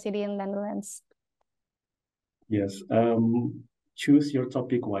university in the Netherlands. Yes, choose your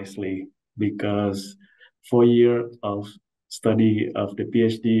topic wisely, because 4 year of study of the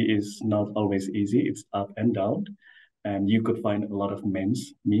PhD is not always easy. It's up and down, and you could find a lot of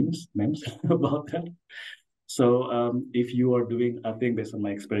memes about that. So if you are doing, I think based on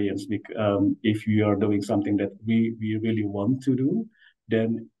my experience, if you are doing something that we really want to do,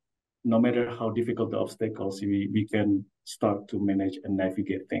 then no matter how difficult the obstacles, we can start to manage and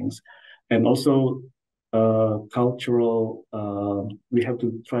navigate things. And also cultural, we have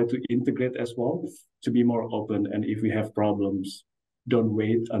to try to integrate as well, to be more open. And if we have problems, don't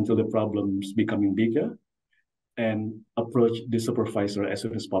wait until the problems becoming bigger, and approach the supervisor as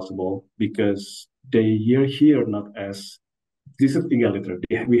soon as possible, because they are here not as, this is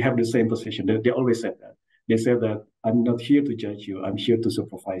egalitarian. We have the same position. They always said that. They said that I'm not here to judge you. I'm here to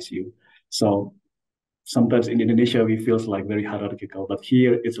supervise you. So sometimes in Indonesia, we feels like very hierarchical, but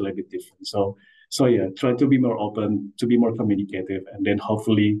here it's a little bit different. So yeah, try to be more open, to be more communicative, and then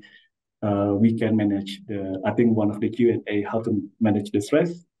hopefully we can manage I think one of the Q&A, how to manage the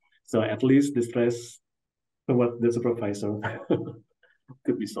stress. So at least the stress toward the supervisor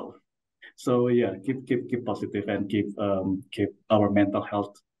could be solved. So yeah, keep positive and keep our mental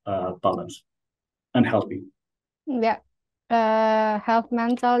health balanced and healthy. Yeah. Health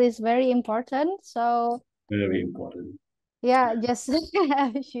mental is very important. So Very important. yeah, just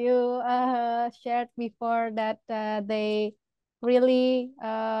as you shared before that they really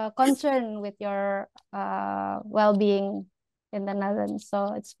concerned with your well-being in the Netherlands.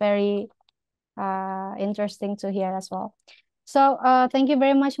 So it's very interesting to hear as well. So thank you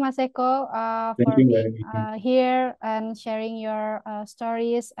very much, Mas Eko, Thank for you being very much. here and sharing your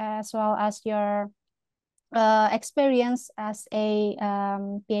stories as well as your experience as a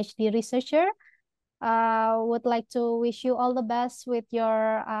PhD researcher. Would like to wish you all the best with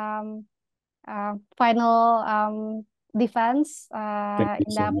your final defense Thank you in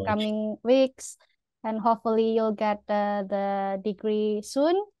the so much. upcoming weeks, and hopefully you'll get the degree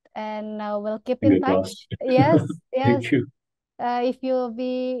soon. And we'll keep in Finger crossed. touch. Yes, yes. Thank you. If you'll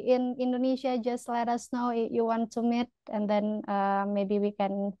be in Indonesia, just let us know if you want to meet, and then maybe we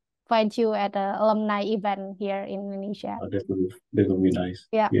can find you at an alumni event here in Indonesia. That will be nice.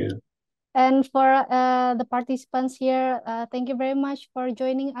 Yeah. Yeah. And for the participants here, thank you very much for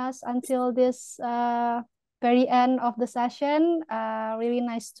joining us until this very end of the session. Really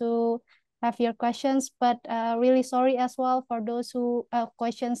nice to have your questions, but really sorry as well for those who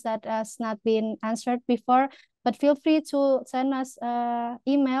questions that has not been answered before. But feel free to send us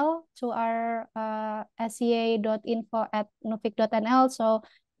email to our sea.info@nuffic.nl so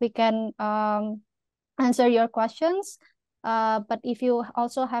we can answer your questions. But if you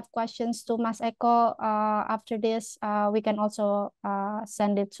also have questions to Mas Eko after this, we can also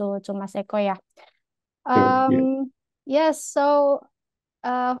send it to Mas Eko. Yeah. Sure. Yeah. Yes. So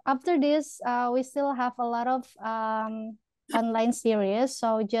after this, we still have a lot of online series.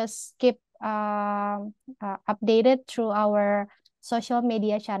 So just keep updated through our social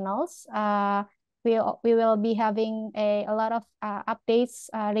media channels. We will be having a lot of updates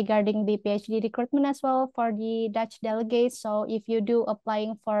regarding the PhD recruitment as well for the Dutch delegates. So if you do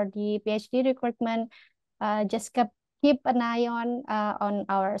applying for the PhD recruitment, just keep an eye on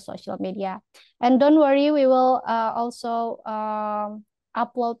our social media. And don't worry, we will also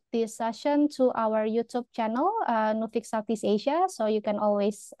upload this session to our YouTube channel, Nuffic Southeast Asia, so you can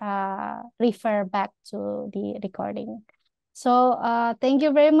always refer back to the recording. So thank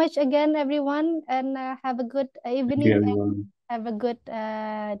you very much again, everyone, and have a good Thank you, evening and everyone. have a good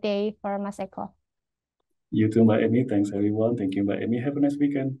day for Mas Eko. You too, Mbak Emi. Thanks, everyone. Thank you, Mbak Emi. Have a nice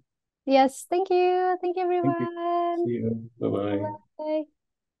weekend. Yes, thank you. Thank you, Thank you. everyone. See you. Bye-bye. Bye-bye.